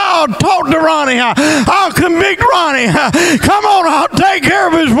he said, I'll talk to Ronnie. I'll convict Ronnie. Come on, I'll take care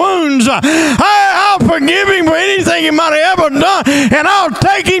of his wounds. I'll forgive him for anything he might have ever done, and I'll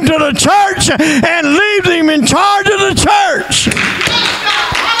take him to the church and leave him in charge of the church.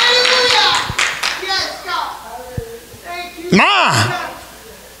 My.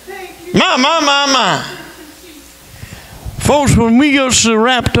 Folks, when we get so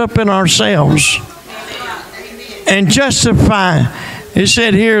wrapped up in ourselves and justify, it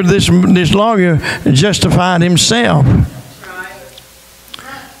said here, this lawyer justified himself.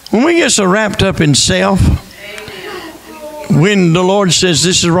 When we get so wrapped up in self, when the Lord says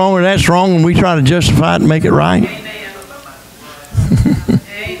this is wrong or that's wrong, and we try to justify it and make it right.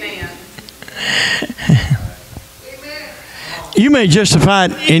 You may justify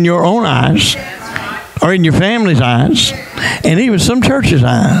it in your own eyes or in your family's eyes and even some churches'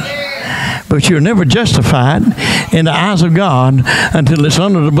 eyes. But you're never justified in the eyes of God until it's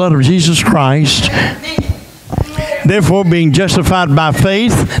under the blood of Jesus Christ. Therefore, being justified by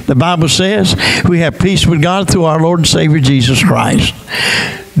faith, the Bible says, we have peace with God through our Lord and Savior Jesus Christ.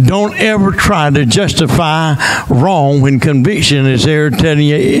 Don't ever try to justify wrong when conviction is there telling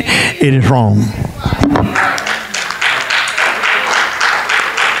you it is wrong.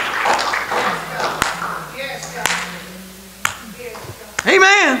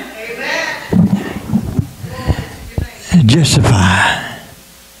 Amen. Justified.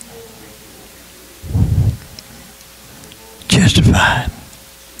 Justified.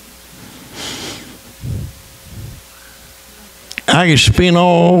 I could spend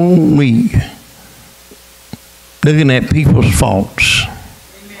all week looking at people's faults.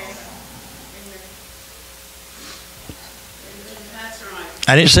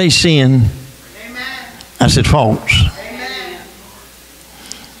 I didn't say sin. I said faults.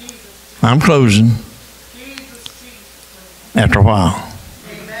 I'm closing after a while.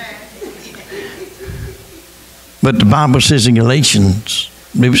 But the Bible says in Galatians,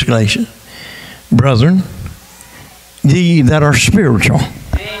 brethren, ye that are spiritual.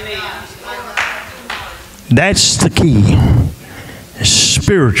 That's the key.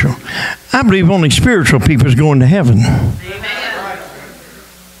 Spiritual. I believe only spiritual people is going to heaven.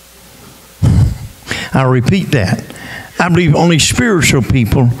 I'll repeat that. I believe only spiritual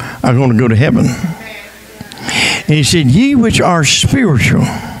people are going to go to heaven. And he said, ye which are spiritual,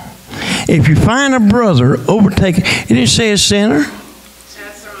 if you find a brother overtaken, it didn't say a sinner.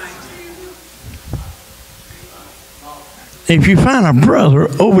 That's right. If you find a brother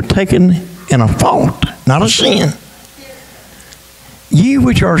overtaken in a fault, not a sin, ye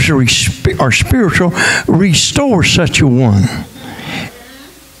which are spiritual, restore such a one.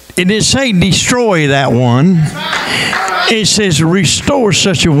 It didn't say destroy that one. It says, restore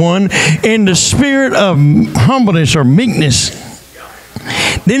such a one in the spirit of humbleness or meekness.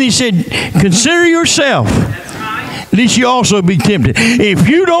 Then he said, consider yourself, lest you also be tempted. If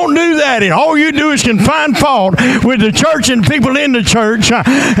you don't do that, and all you do is can find fault with the church and people in the church,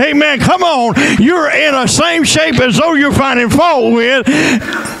 amen, come on, you're in the same shape as though you're finding fault with.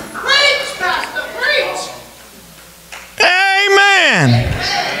 Preach, Pastor, preach. Amen.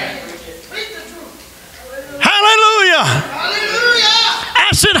 Hallelujah. I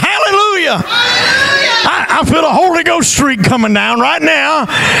said hallelujah. I feel a Holy Ghost streak coming down right now.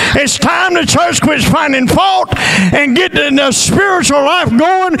 It's time the church quits finding fault and get the spiritual life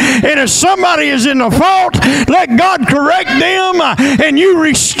going. And if somebody is in the fault, let God correct them and you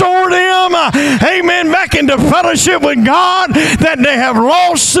restore them, amen, back into fellowship with God that they have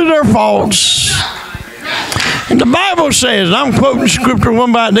lost to their faults. And the Bible says, I'm quoting scripture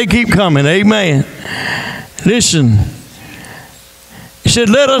one by they keep coming, amen. Listen, he said,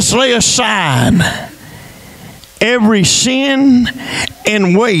 let us lay aside every sin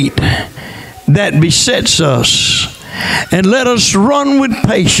and weight that besets us, and let us run with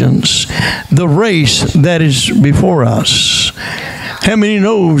patience the race that is before us. How many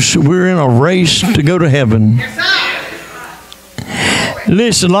knows we're in a race to go to heaven?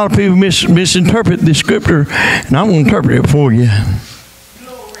 Listen, a lot of people misinterpret the scripture, and I'm going to interpret it for you.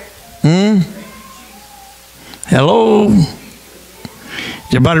 Hello? Is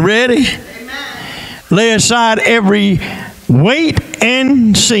everybody ready? Lay aside every weight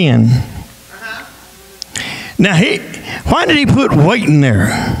and sin. Now, why did he put weight in there?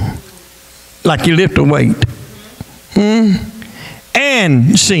 Like you lift a weight.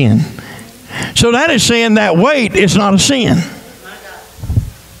 And sin. So that is saying that weight is not a sin.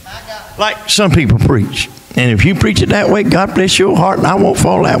 Like some people preach. And if you preach it that way, God bless your heart, and I won't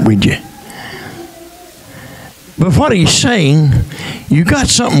fall out with you. But what he's saying, you got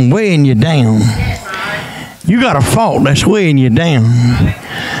something weighing you down. You got a fault that's weighing you down.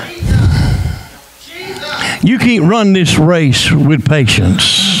 You can't run this race with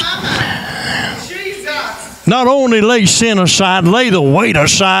patience. Not only lay sin aside, lay the weight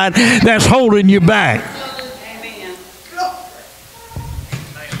aside that's holding you back.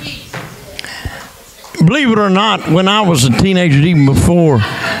 Believe it or not, when I was a teenager, even before,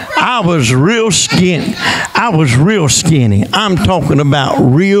 I was real skinny. I'm talking about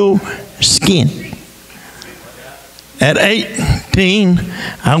real skinny. At 18,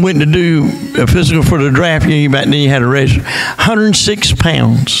 I went to do a physical for the draft. Back then you had to register. 106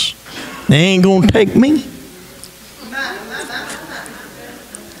 pounds. They ain't going to take me.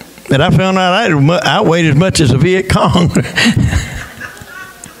 But I found out I weighed as much as a Viet Cong.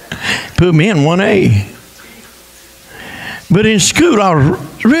 Put me in 1A. But in school, I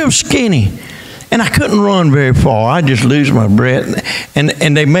was real skinny. And I couldn't run very far. I'd just lose my breath. And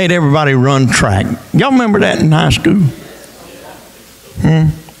they made everybody run track. Y'all remember that in high school?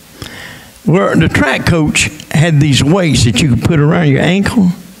 Where the track coach had these weights that you could put around your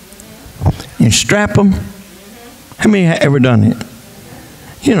ankle and strap them. How many have ever done it?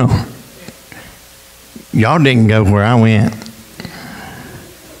 You know, y'all didn't go where I went.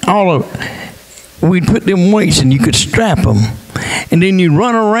 We'd put them weights and you could strap them. And then you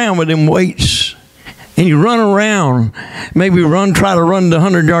run around with them weights. And you run around, maybe try to run the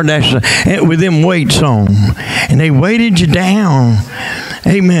 100-yard dash with them weights on. And they weighted you down.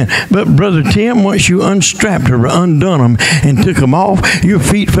 Amen. But Brother Tim, once you unstrapped or undone them and took them off, your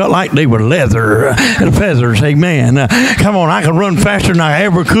feet felt like they were leather, feathers. Amen. Come on, I can run faster than I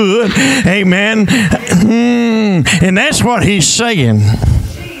ever could. Amen. And that's what he's saying.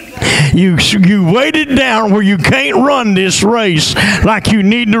 You weighted down where you can't run this race like you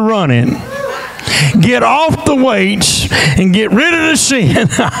need to run it. Get off the weights and get rid of the sin.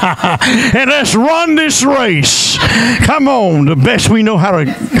 And let's run this race. Come on, the best we know how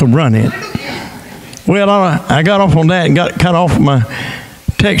to run it. Well, I got off on that and got cut off my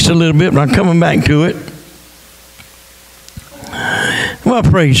text a little bit, but I'm coming back to it. Well,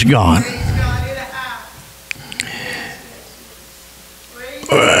 praise God.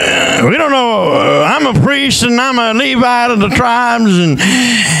 We don't know. I'm a priest and I'm a Levite of the tribes, and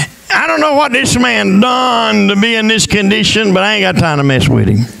I don't know what this man done to be in this condition, but I ain't got time to mess with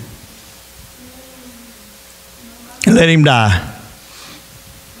him. Let him die.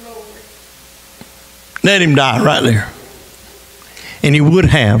 Let him die right there. And he would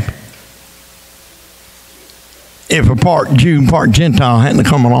have if a part Jew, part Gentile hadn't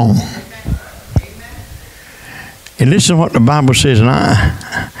come along. And listen to what the Bible says, and I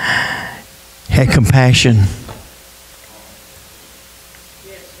had compassion.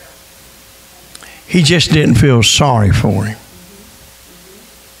 He just didn't feel sorry for him.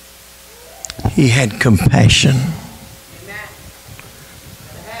 He had compassion.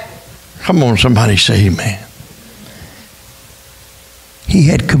 Come on, somebody say amen. He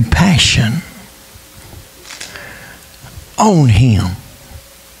had compassion on him.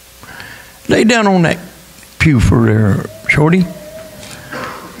 Lay down on that pew for there, Shorty.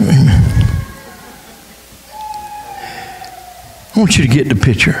 I want you to get the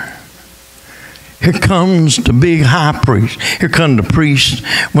picture. Here comes the big high priest. Here comes the priest,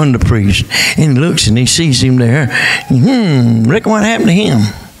 one of the priests. And he looks and he sees him there. Reckon what happened to him?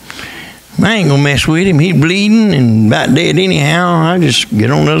 I ain't gonna mess with him. He's bleeding and about dead anyhow. I just get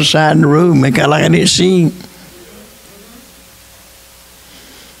on the other side of the road, make out like I didn't see him.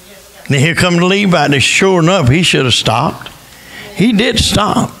 Then here comes the Levite. Sure enough, he should have stopped. He did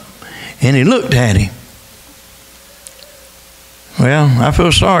stop. And he looked at him. Well, I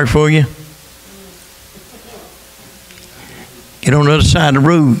feel sorry for you. Get on the other side of the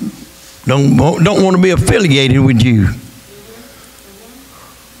road. Don't want to be affiliated with you.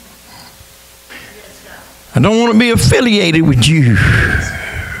 I don't want to be affiliated with you.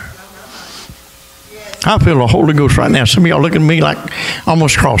 I feel the Holy Ghost right now. Some of y'all look at me like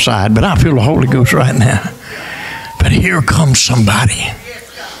almost cross-eyed, but I feel the Holy Ghost right now. But here comes somebody.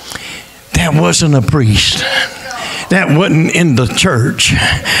 That wasn't a priest. That wasn't in the church.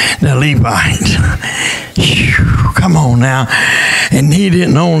 The Levite. Come on now. And he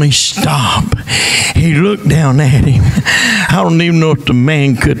didn't only stop. He looked down at him. I don't even know if the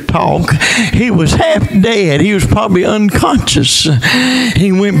man could talk. He was half dead. He was probably unconscious.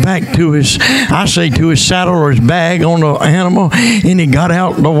 He went back to his saddle or his bag on the animal, and he got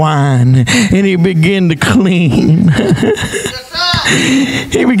out the wine, and he began to clean.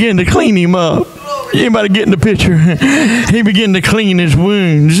 He began to clean him up. Anybody getting the picture? He began to clean his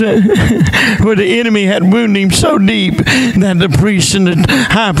wounds. Where the enemy had wounded him so deep that the priest and the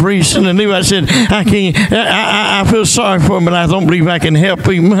high priest and the Levite said, I feel sorry for him, but I don't believe I can help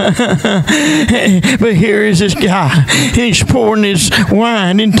him. But here is this guy. He's pouring his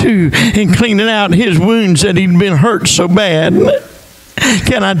wine into and cleaning out his wounds that he'd been hurt so bad.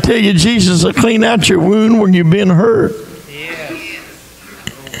 Can I tell you, Jesus will clean out your wound when you've been hurt?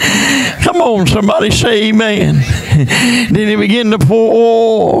 Come on, somebody say amen. Then he began to pour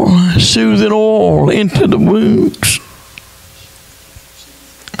oil, soothing oil into the wounds.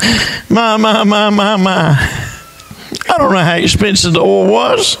 My. I don't know how expensive the oil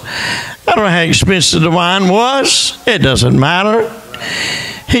was. I don't know how expensive the wine was. It doesn't matter.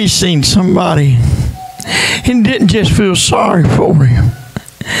 He's seen somebody and didn't just feel sorry for him.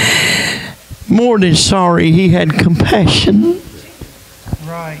 More than sorry, he had compassion.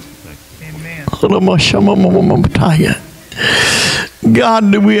 Right. Amen.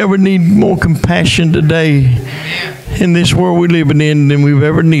 God, do we ever need more compassion today in this world we're living in than we've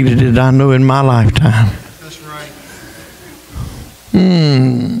ever needed it, I know, in my lifetime. That's right.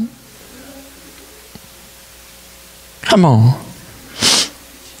 Come on.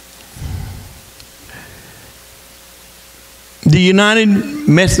 The United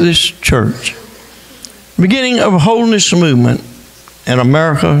Methodist Church, beginning of a holiness movement, in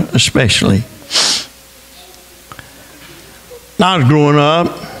America especially. I was growing up,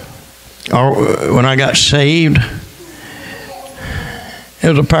 or when I got saved, it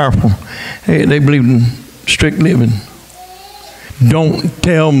was a powerful. They believed in strict living. Don't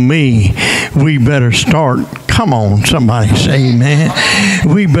tell me we better start. Come on, somebody say amen.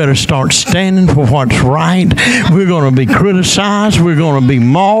 We better start standing for what's right. We're going to be criticized. We're going to be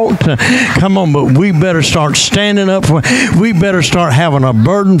mocked. Come on, but we better start standing up. We better start having a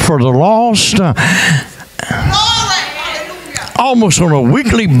burden for the lost. Almost on a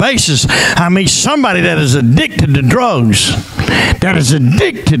weekly basis. I mean, somebody that is addicted to drugs, that is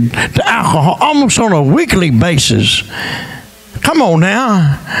addicted to alcohol, almost on a weekly basis. Come on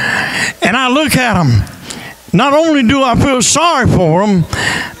now. And I look at them. Not only do I feel sorry for them,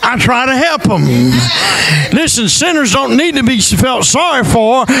 I try to help them. Listen, sinners don't need to be felt sorry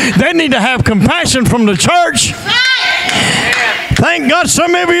for. They need to have compassion from the church. Thank God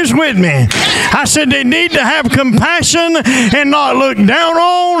some of you is with me. I said they need to have compassion and not look down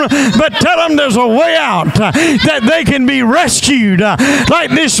on, but tell them there's a way out, that they can be rescued.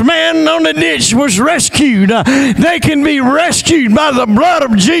 Like this man on the ditch was rescued. They can be rescued by the blood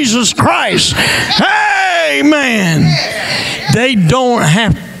of Jesus Christ. Amen. They don't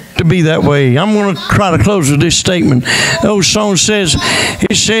have to be that way. I'm going to try to close with this statement. The old song says,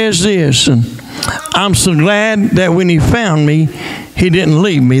 it says this, and I'm so glad that when he found me, he didn't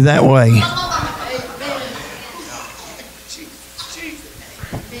leave me that way.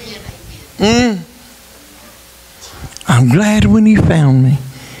 I'm glad when he found me,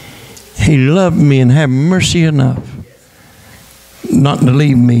 he loved me and had mercy enough not to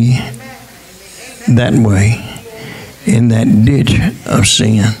leave me that way in that ditch of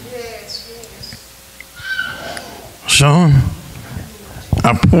sin. Son,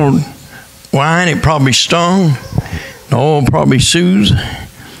 I poured wine, it probably stung, the oil probably soothes.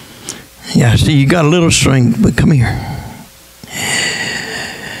 Yeah, I see you got a little strength, but come here.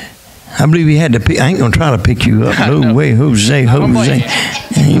 I believe he had to pick. I ain't going to try to pick you up. No way, Jose.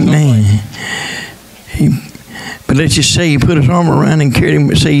 Amen. But let's just say he put his arm around and carried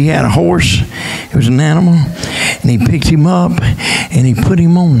him. Say he had a horse. It was an animal. And he picked him up and he put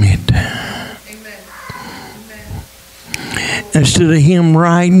him on it. Instead of him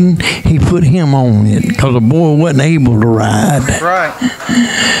riding, he put him on it because the boy wasn't able to ride. Right.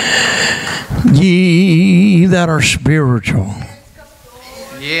 Ye that are spiritual.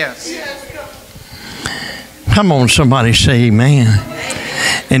 Yes. Come on, somebody say amen.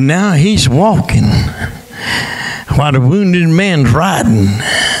 And now he's walking while the wounded man's riding.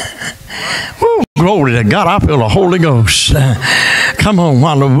 Woo, glory to God. I feel the Holy Ghost. Come on,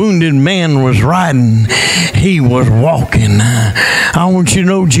 while the wounded man was riding, he was walking. I want you to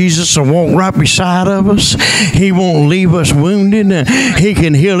know Jesus will walk right beside of us. He won't leave us wounded. He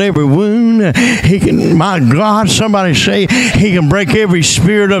can heal every wound. He can, my God, somebody say, he can break every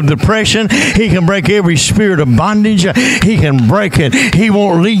spirit of depression. He can break every spirit of bondage. He can break it. He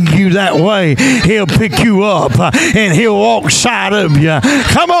won't lead you that way. He'll pick you up and he'll walk side of you.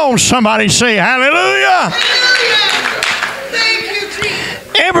 Come on, somebody say hallelujah.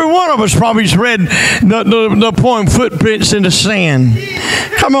 Every one of us probably has read the poem Footprints in the Sand.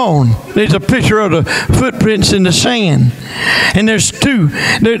 Come on. There's a picture of the footprints in the sand. And there's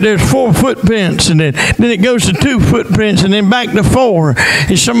four footprints. And then it goes to 2 footprints and then back to 4.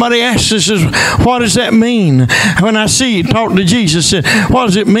 And somebody asks us, what does that mean? When I see it, talk to Jesus. Said, what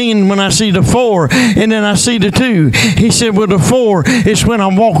does it mean when I see the 4 and then I see the 2? He said, well, the 4 is when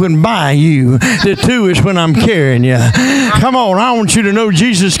I'm walking by you. The 2 is when I'm carrying you. Come on, I want you to know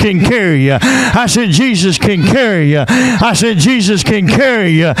Jesus can carry you. I said, Jesus can carry you. I said, Jesus can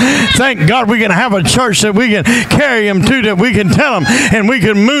carry you. Thank God we can have a church that we can carry them to, that we can tell them and we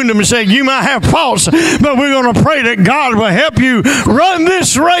can moon them and say, you might have faults, but we're going to pray that God will help you run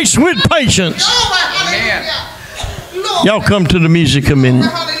this race with patience. Amen. Y'all come to the music a minute.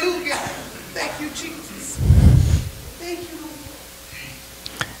 Hallelujah. Thank you, Jesus. Thank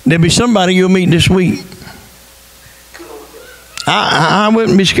you. There'll be somebody you'll meet this week. I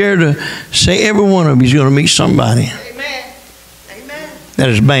wouldn't be scared to say every one of you is going to meet somebody. Amen. Amen. That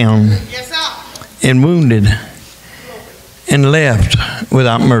is bound Yes, sir. and wounded and left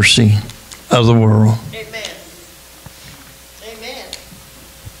without mercy of the world. Amen.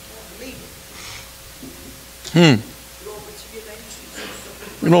 Amen.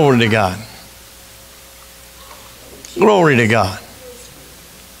 Glory to God. Glory to God.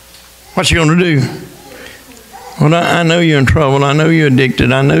 What you going to do? Well, I know you're in trouble. I know you're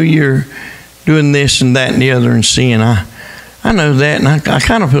addicted. I know you're doing this and that and the other and sin. I know that, and I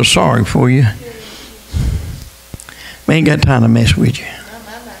kind of feel sorry for you. I ain't got time to mess with you.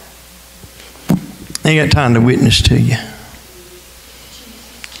 I ain't got time to witness to you.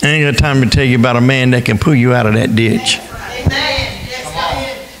 I ain't got time to tell you about a man that can pull you out of that ditch.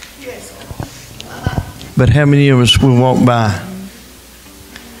 But how many of us will walk by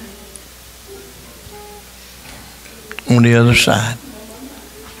on the other side?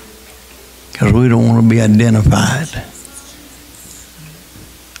 Because we don't want to be identified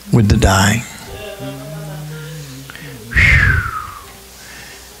with the dying.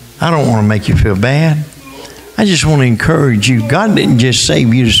 I don't want to make you feel bad. I just want to encourage you. God didn't just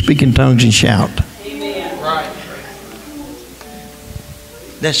save you to speak in tongues and shout. Right.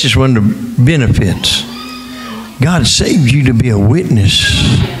 That's just one of the benefits. God saved you to be a witness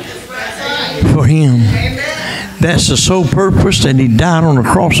for Him. That's the sole purpose that He died on the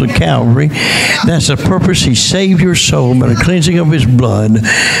cross of Calvary. That's the purpose He saved your soul by the cleansing of His blood,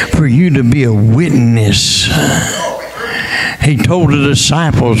 for you to be a witness. He told the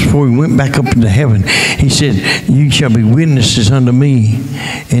disciples before He went back up into heaven, He said, you shall be witnesses unto me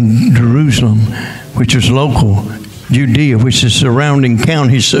in Jerusalem, which is local, Judea, which is surrounding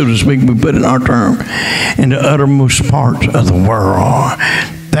counties, so to speak, we put in our term, in the uttermost part of the world.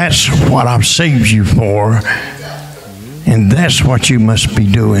 That's what I've saved you for, and that's what you must be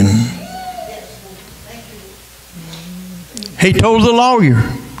doing. He told the lawyer,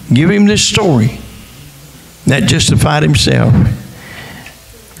 give him this story. That justified himself.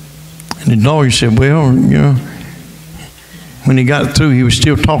 And the lawyer said, well, you know, when he got through, he was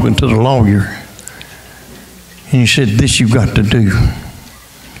still talking to the lawyer. And he said, this you've got to do.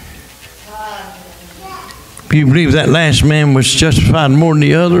 If you believe that last man was justified more than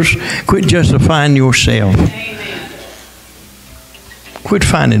the others, quit justifying yourself. Amen. Quit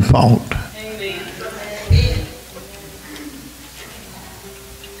finding fault. Amen.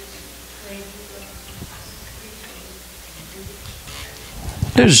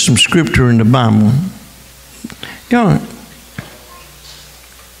 There's some scripture in the Bible. You know,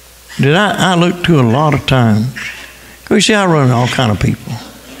 that I look to a lot of times. You see, I run all kind of people.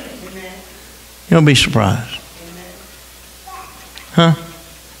 You'll be surprised. Huh?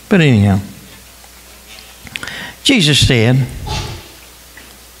 But anyhow, Jesus said,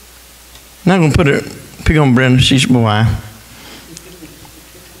 I'm not going to pick on Brenda, she's my wife.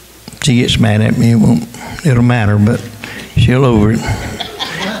 She gets mad at me, it'll matter, but she'll over it.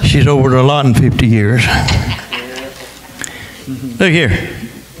 She's over it a lot in 50 years. Look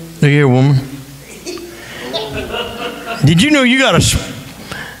here, woman. Did you know you got a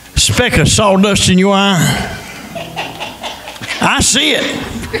speck of sawdust in your eye? I see it.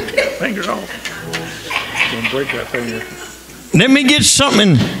 Fingers off. Don't break that finger. Let me get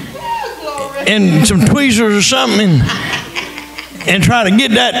something and some tweezers or something and try to get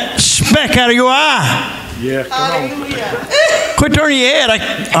that speck out of your eye. Yeah, come on. Quit turning your head.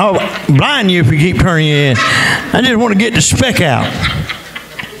 I'll blind you if you keep turning your head. I just want to get the speck out.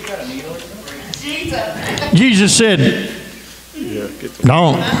 Jesus said,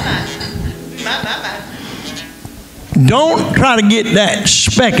 don't try to get that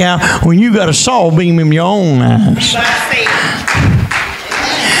speck out when you got a saw beam in your own eyes.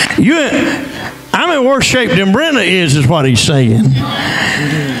 I'm in worse shape than Brenda is what he's saying.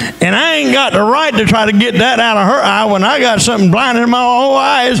 And I ain't got the right to try to get that out of her eye when I got something blinding my whole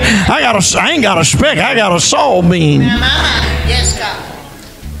eyes. I ain't got a speck, I got a saw beam. Yes, God.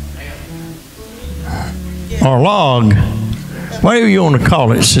 Or log. Whatever you want to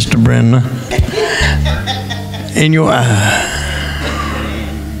call it, Sister Brenda. In your eye.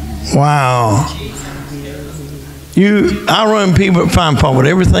 Wow. I run people that find fault with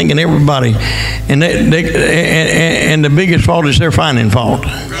everything and everybody, and and the biggest fault is they're finding fault.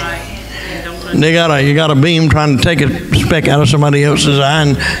 You got a beam trying to take a speck out of somebody else's eye,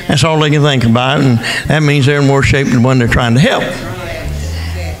 and that's all they can think about, and that means they're in more shape than the one they're trying to help.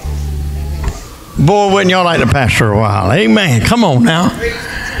 Boy, wouldn't y'all like to pastor a while? Amen. Come on now.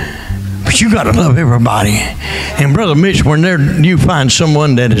 But you got to love everybody. And Brother Mitch, when you find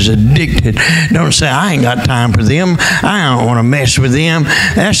someone that is addicted, don't say, I ain't got time for them. I don't want to mess with them.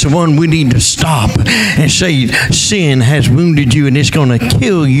 That's the one we need to stop and say, sin has wounded you and it's going to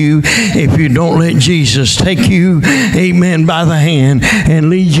kill you if you don't let Jesus take you, amen, by the hand and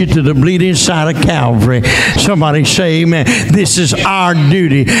lead you to the bleeding side of Calvary. Somebody say, amen. This is our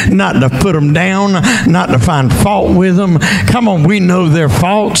duty, not to put them down, not to find fault with them. Come on, we know their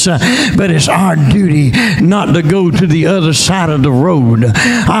faults, but it's our duty not to go to the other side of the road.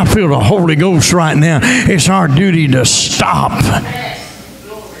 I feel the Holy Ghost right now. It's our duty to stop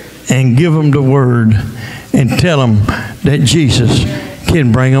and give them the word and tell them that Jesus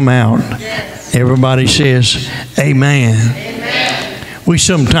can bring them out. Everybody says, amen. We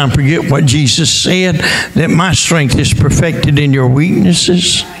sometimes forget what Jesus said, that my strength is perfected in your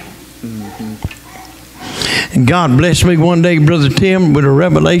weaknesses. And God blessed me one day, Brother Tim, with a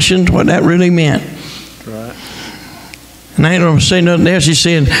revelation what that really meant. Right. And I ain't going to say nothing else. He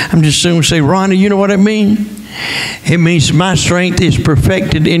said, I'm just going to say, Ronnie, you know what it means? It means my strength is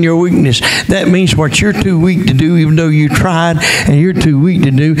perfected in your weakness. That means what you're too weak to do, even though you tried and you're too weak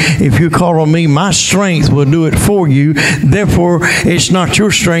to do, if you call on me, my strength will do it for you. Therefore, it's not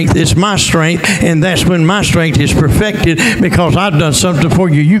your strength, it's my strength. And that's when my strength is perfected, because I've done something for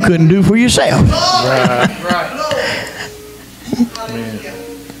you you couldn't do for yourself. Right.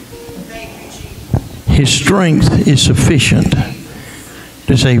 His strength is sufficient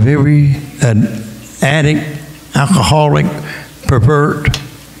to save every addict, alcoholic, pervert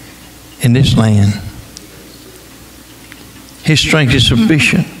in this land. His strength is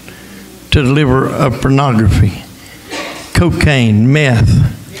sufficient to deliver of pornography, cocaine, meth,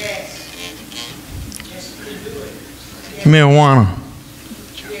 marijuana,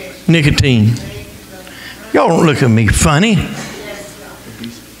 nicotine. Y'all don't look at me funny.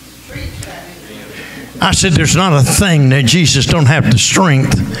 I said there's not a thing that Jesus don't have the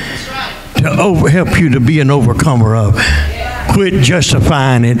strength to help you to be an overcomer of. Quit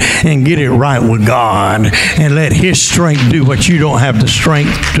justifying it and get it right with God and let His strength do what you don't have the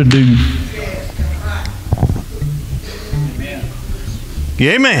strength to do.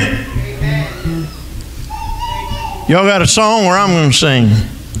 Amen. Y'all got a song where I'm going to sing?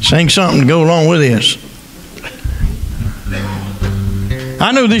 Sing something to go along with this.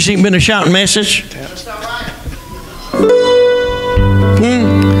 I know this ain't been a shouting message.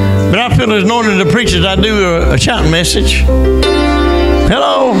 But I feel as anointed to preach as I do a shouting message.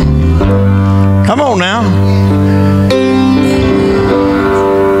 Hello. Come on now.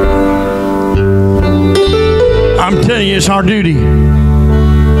 I'm telling you, it's our duty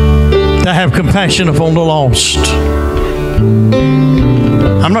to have compassion upon the lost.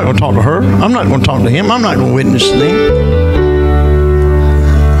 I'm not going to talk to her. I'm not going to talk to him. I'm not going to witness to them.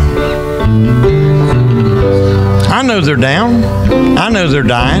 I know they're down. I know they're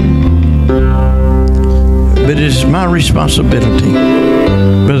dying. But it's my responsibility,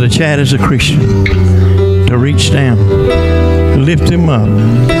 Brother Chad as a Christian, to reach down, lift him up.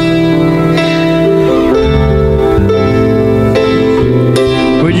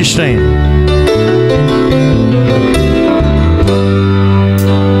 Would you stand?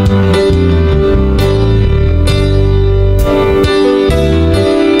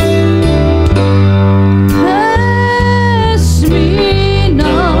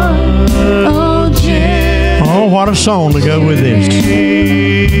 What a song to go with this.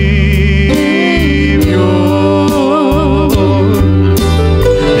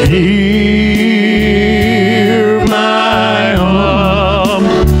 Hear my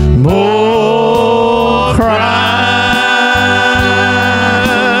humble cry.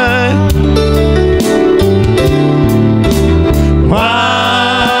 While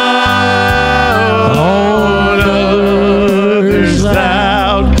on others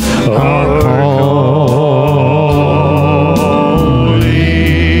thou art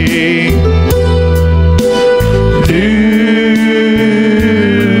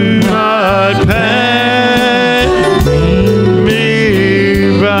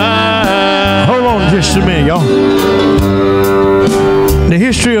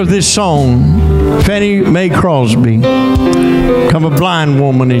of this song, Fannie Mae Crosby, become a blind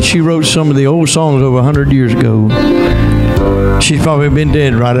woman, and she wrote some of the old songs over 100 years ago. She's probably been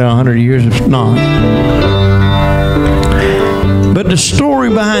dead right at 100 years, if not. But the story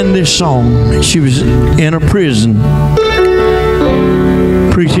behind this song, she was in a prison,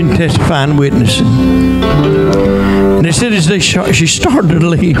 preaching, testifying, witnessing. And they said as she started to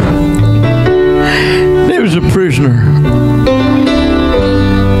leave, there was a prisoner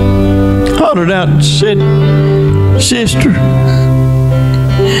hollered out and said, "Sister,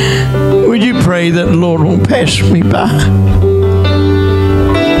 would you pray that the Lord won't pass me by?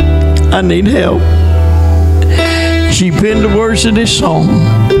 I need help." She penned the words of this song.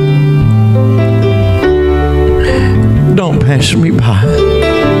 Don't pass me by.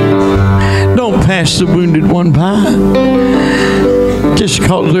 Don't pass the wounded one by. Just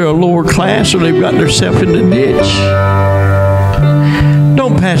because they're a lower class or they've got themselves in the ditch.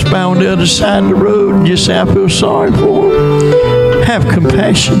 Don't pass by on the other side of the road and just say, "I feel sorry for them." Have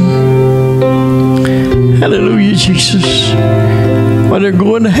compassion. Hallelujah, Jesus. While they're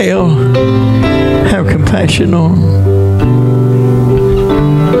going to hell, have compassion on them.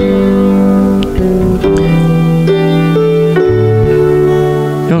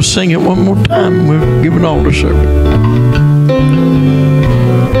 Y'all sing it one more time. We'll give an altar service.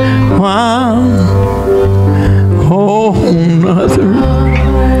 While on others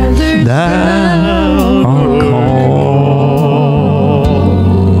thou art calling.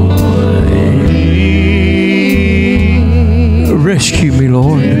 Rescue me,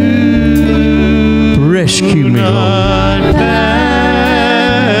 Lord. Rescue me, Lord.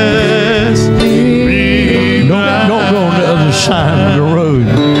 Don't go on the other side of the road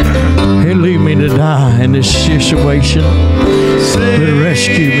and leave me to die in this situation. But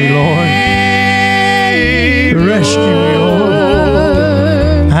rescue me, Lord. Rescue me,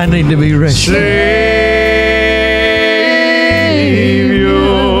 Lord. I need to be rescued.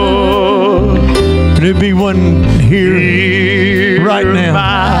 There'd be one here right now,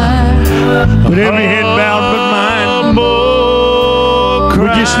 with every head bowed but mine.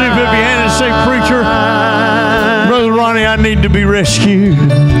 Would you slip up your hand and say, "Preacher, Brother Ronnie, I need to be rescued"?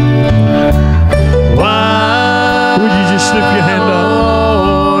 Would you just slip your hand up?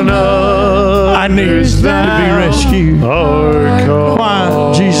 I need to be rescued. Why?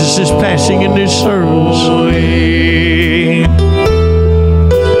 Jesus is passing in this service.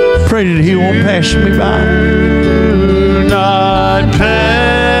 Pray that He won't pass me by.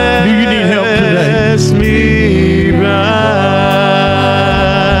 Do you need help today?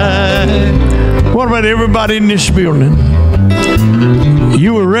 What about everybody in this building?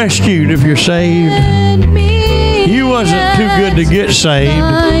 You were rescued if you're saved. You wasn't too good to get saved.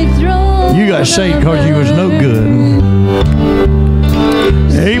 You got saved because you was no good.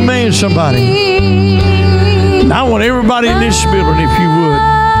 Amen, somebody. I want everybody in this building, if you would,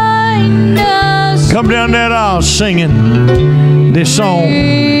 come down that aisle singing this song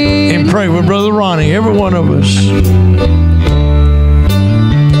and pray with Brother Ronnie, every one of us.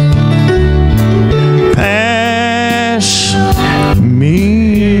 Pass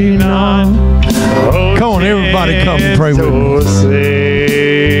me not. Come on, everybody come and pray with me.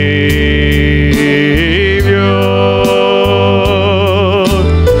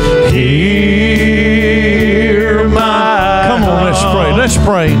 Let's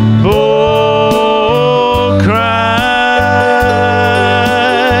pray. Oh, Christ,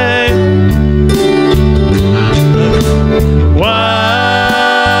 while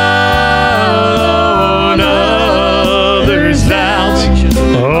on others' doubts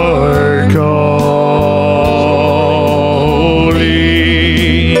are calling,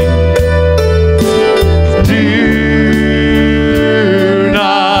 do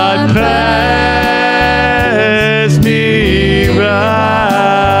not pass me by.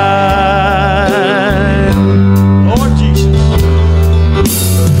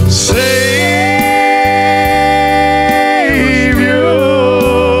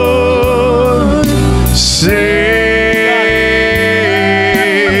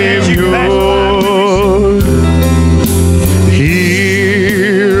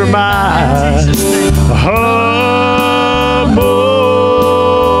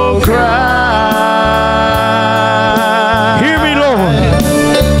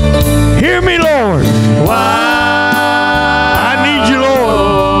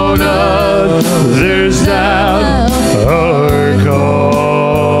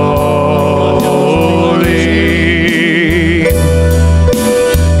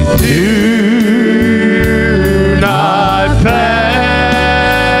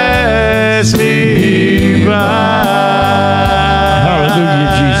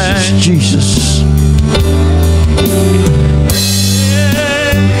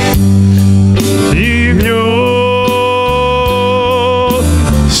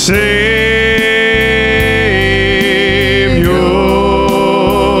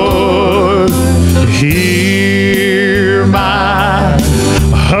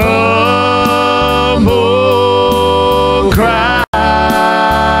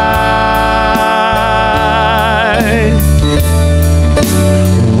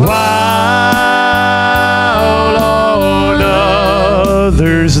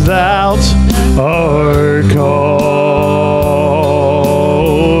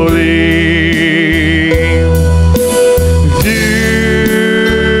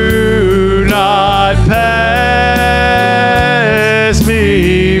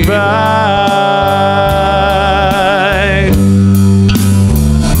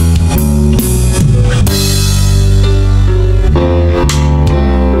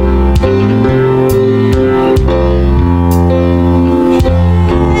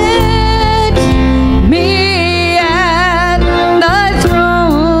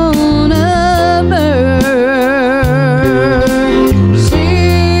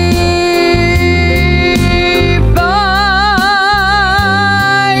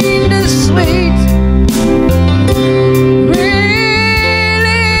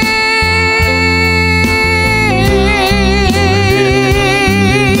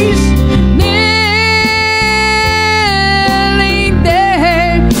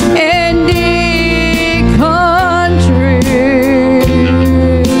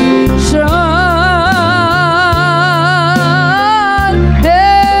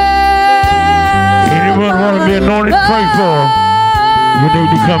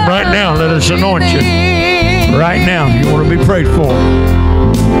 Come right now. Let us anoint you. Right now. You want to be prayed for.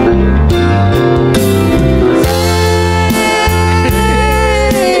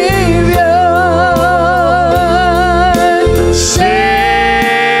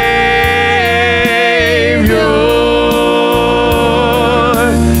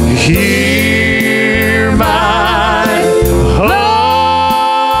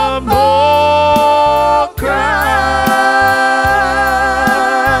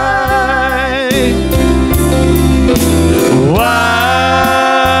 Why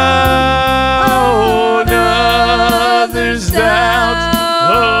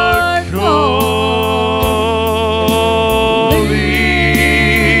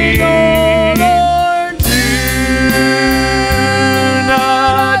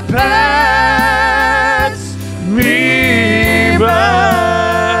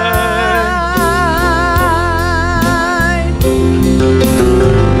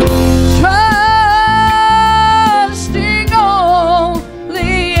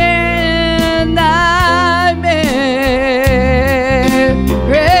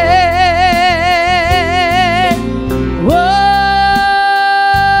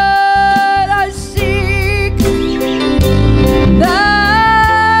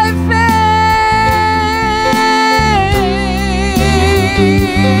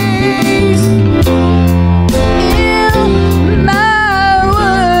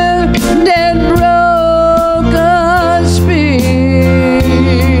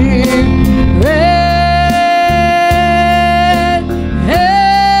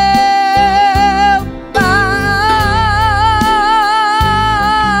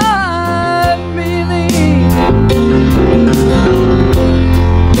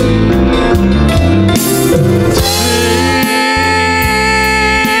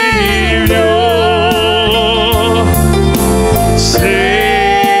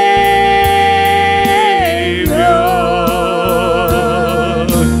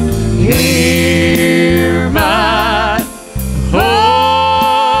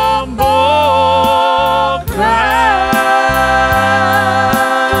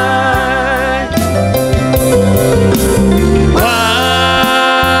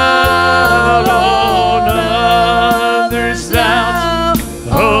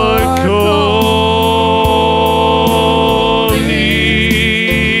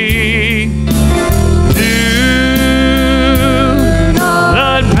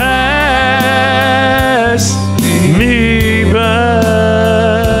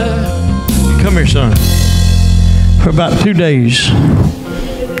about 2 days.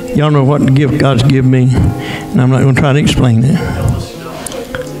 Y'all know what gift God's given me, and I'm not going to try to explain it.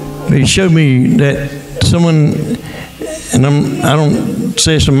 But He showed me that someone, and I don't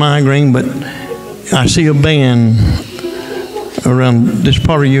say it's a migraine, but I see a band around this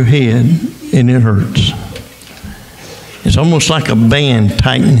part of your head, and it hurts. It's almost like a band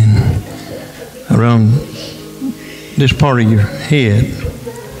tightening around this part of your head.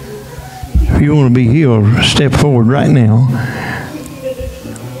 If you want to be healed, step forward right now.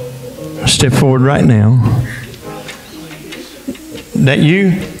 Step forward right now. That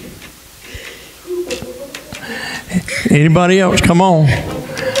you? Anybody else? Come on.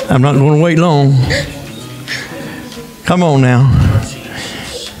 I'm not going to wait long. Come on now.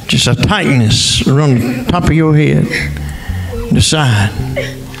 Just a tightness around the top of your head. The side.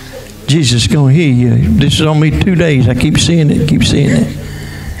 Jesus is going to heal you. This is on me 2 days. I keep seeing it. Keep seeing it.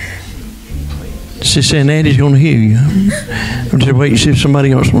 She's saying that He's going to heal you. I'm just waiting to see if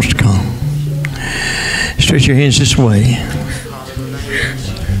somebody else wants to come. Stretch your hands this way.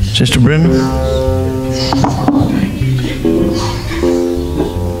 Sister Brenda.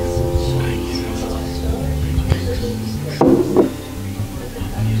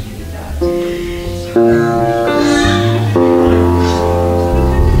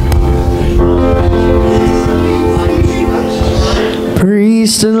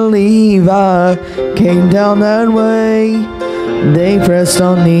 Priest and Levi came down that way. They pressed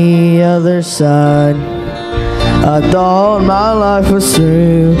on the other side. I thought my life was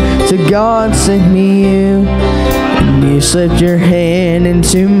through, so God sent me you, and you slipped your hand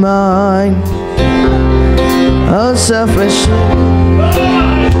into mine. Unselfish for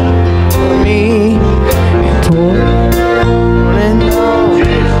me, torn and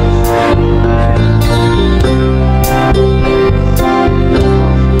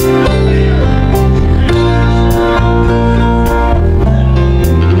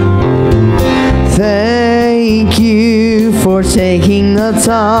thank you for taking the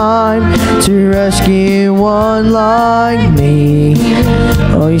time to rescue one like me.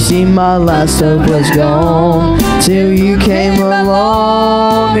 Oh, you see, my last hope was gone till you came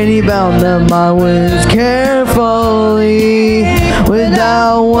along, and you bound up my wounds carefully.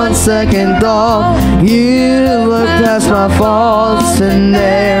 Without 1 second thought, you looked past my faults, and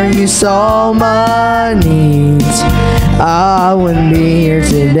there you saw my needs. I wouldn't be here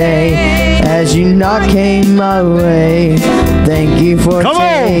today as you not came my way. Thank you for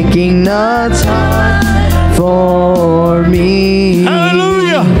taking the time for me.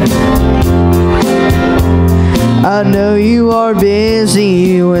 Hallelujah. I know you are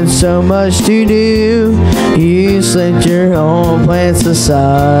busy with so much to do. You slipped your own plans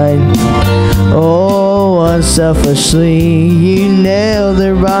aside. Oh, unselfishly you knelt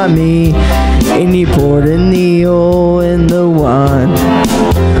there by me, and you poured in the oil and the wine.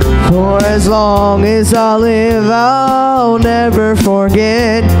 For as long as I live, I'll never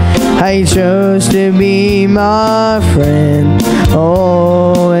forget how you chose to be my friend.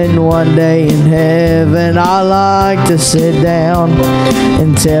 Oh, and one day in heaven I like to sit down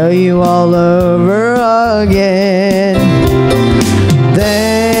and tell you all over again.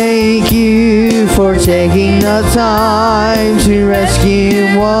 Thank you for taking the time to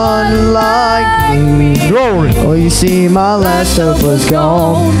rescue one like me. Glory. Oh, you see, my last hope was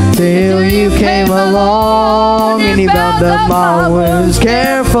gone till you came along, and you bound up my wounds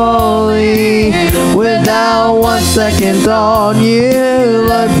carefully. Without 1 second thought, you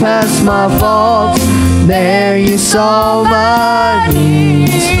looked past my faults. There you saw my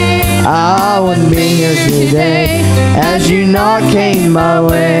needs. I wouldn't be here today as you not came my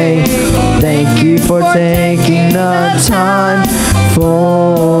way. Thank you for taking the time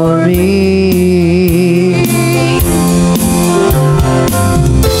for me.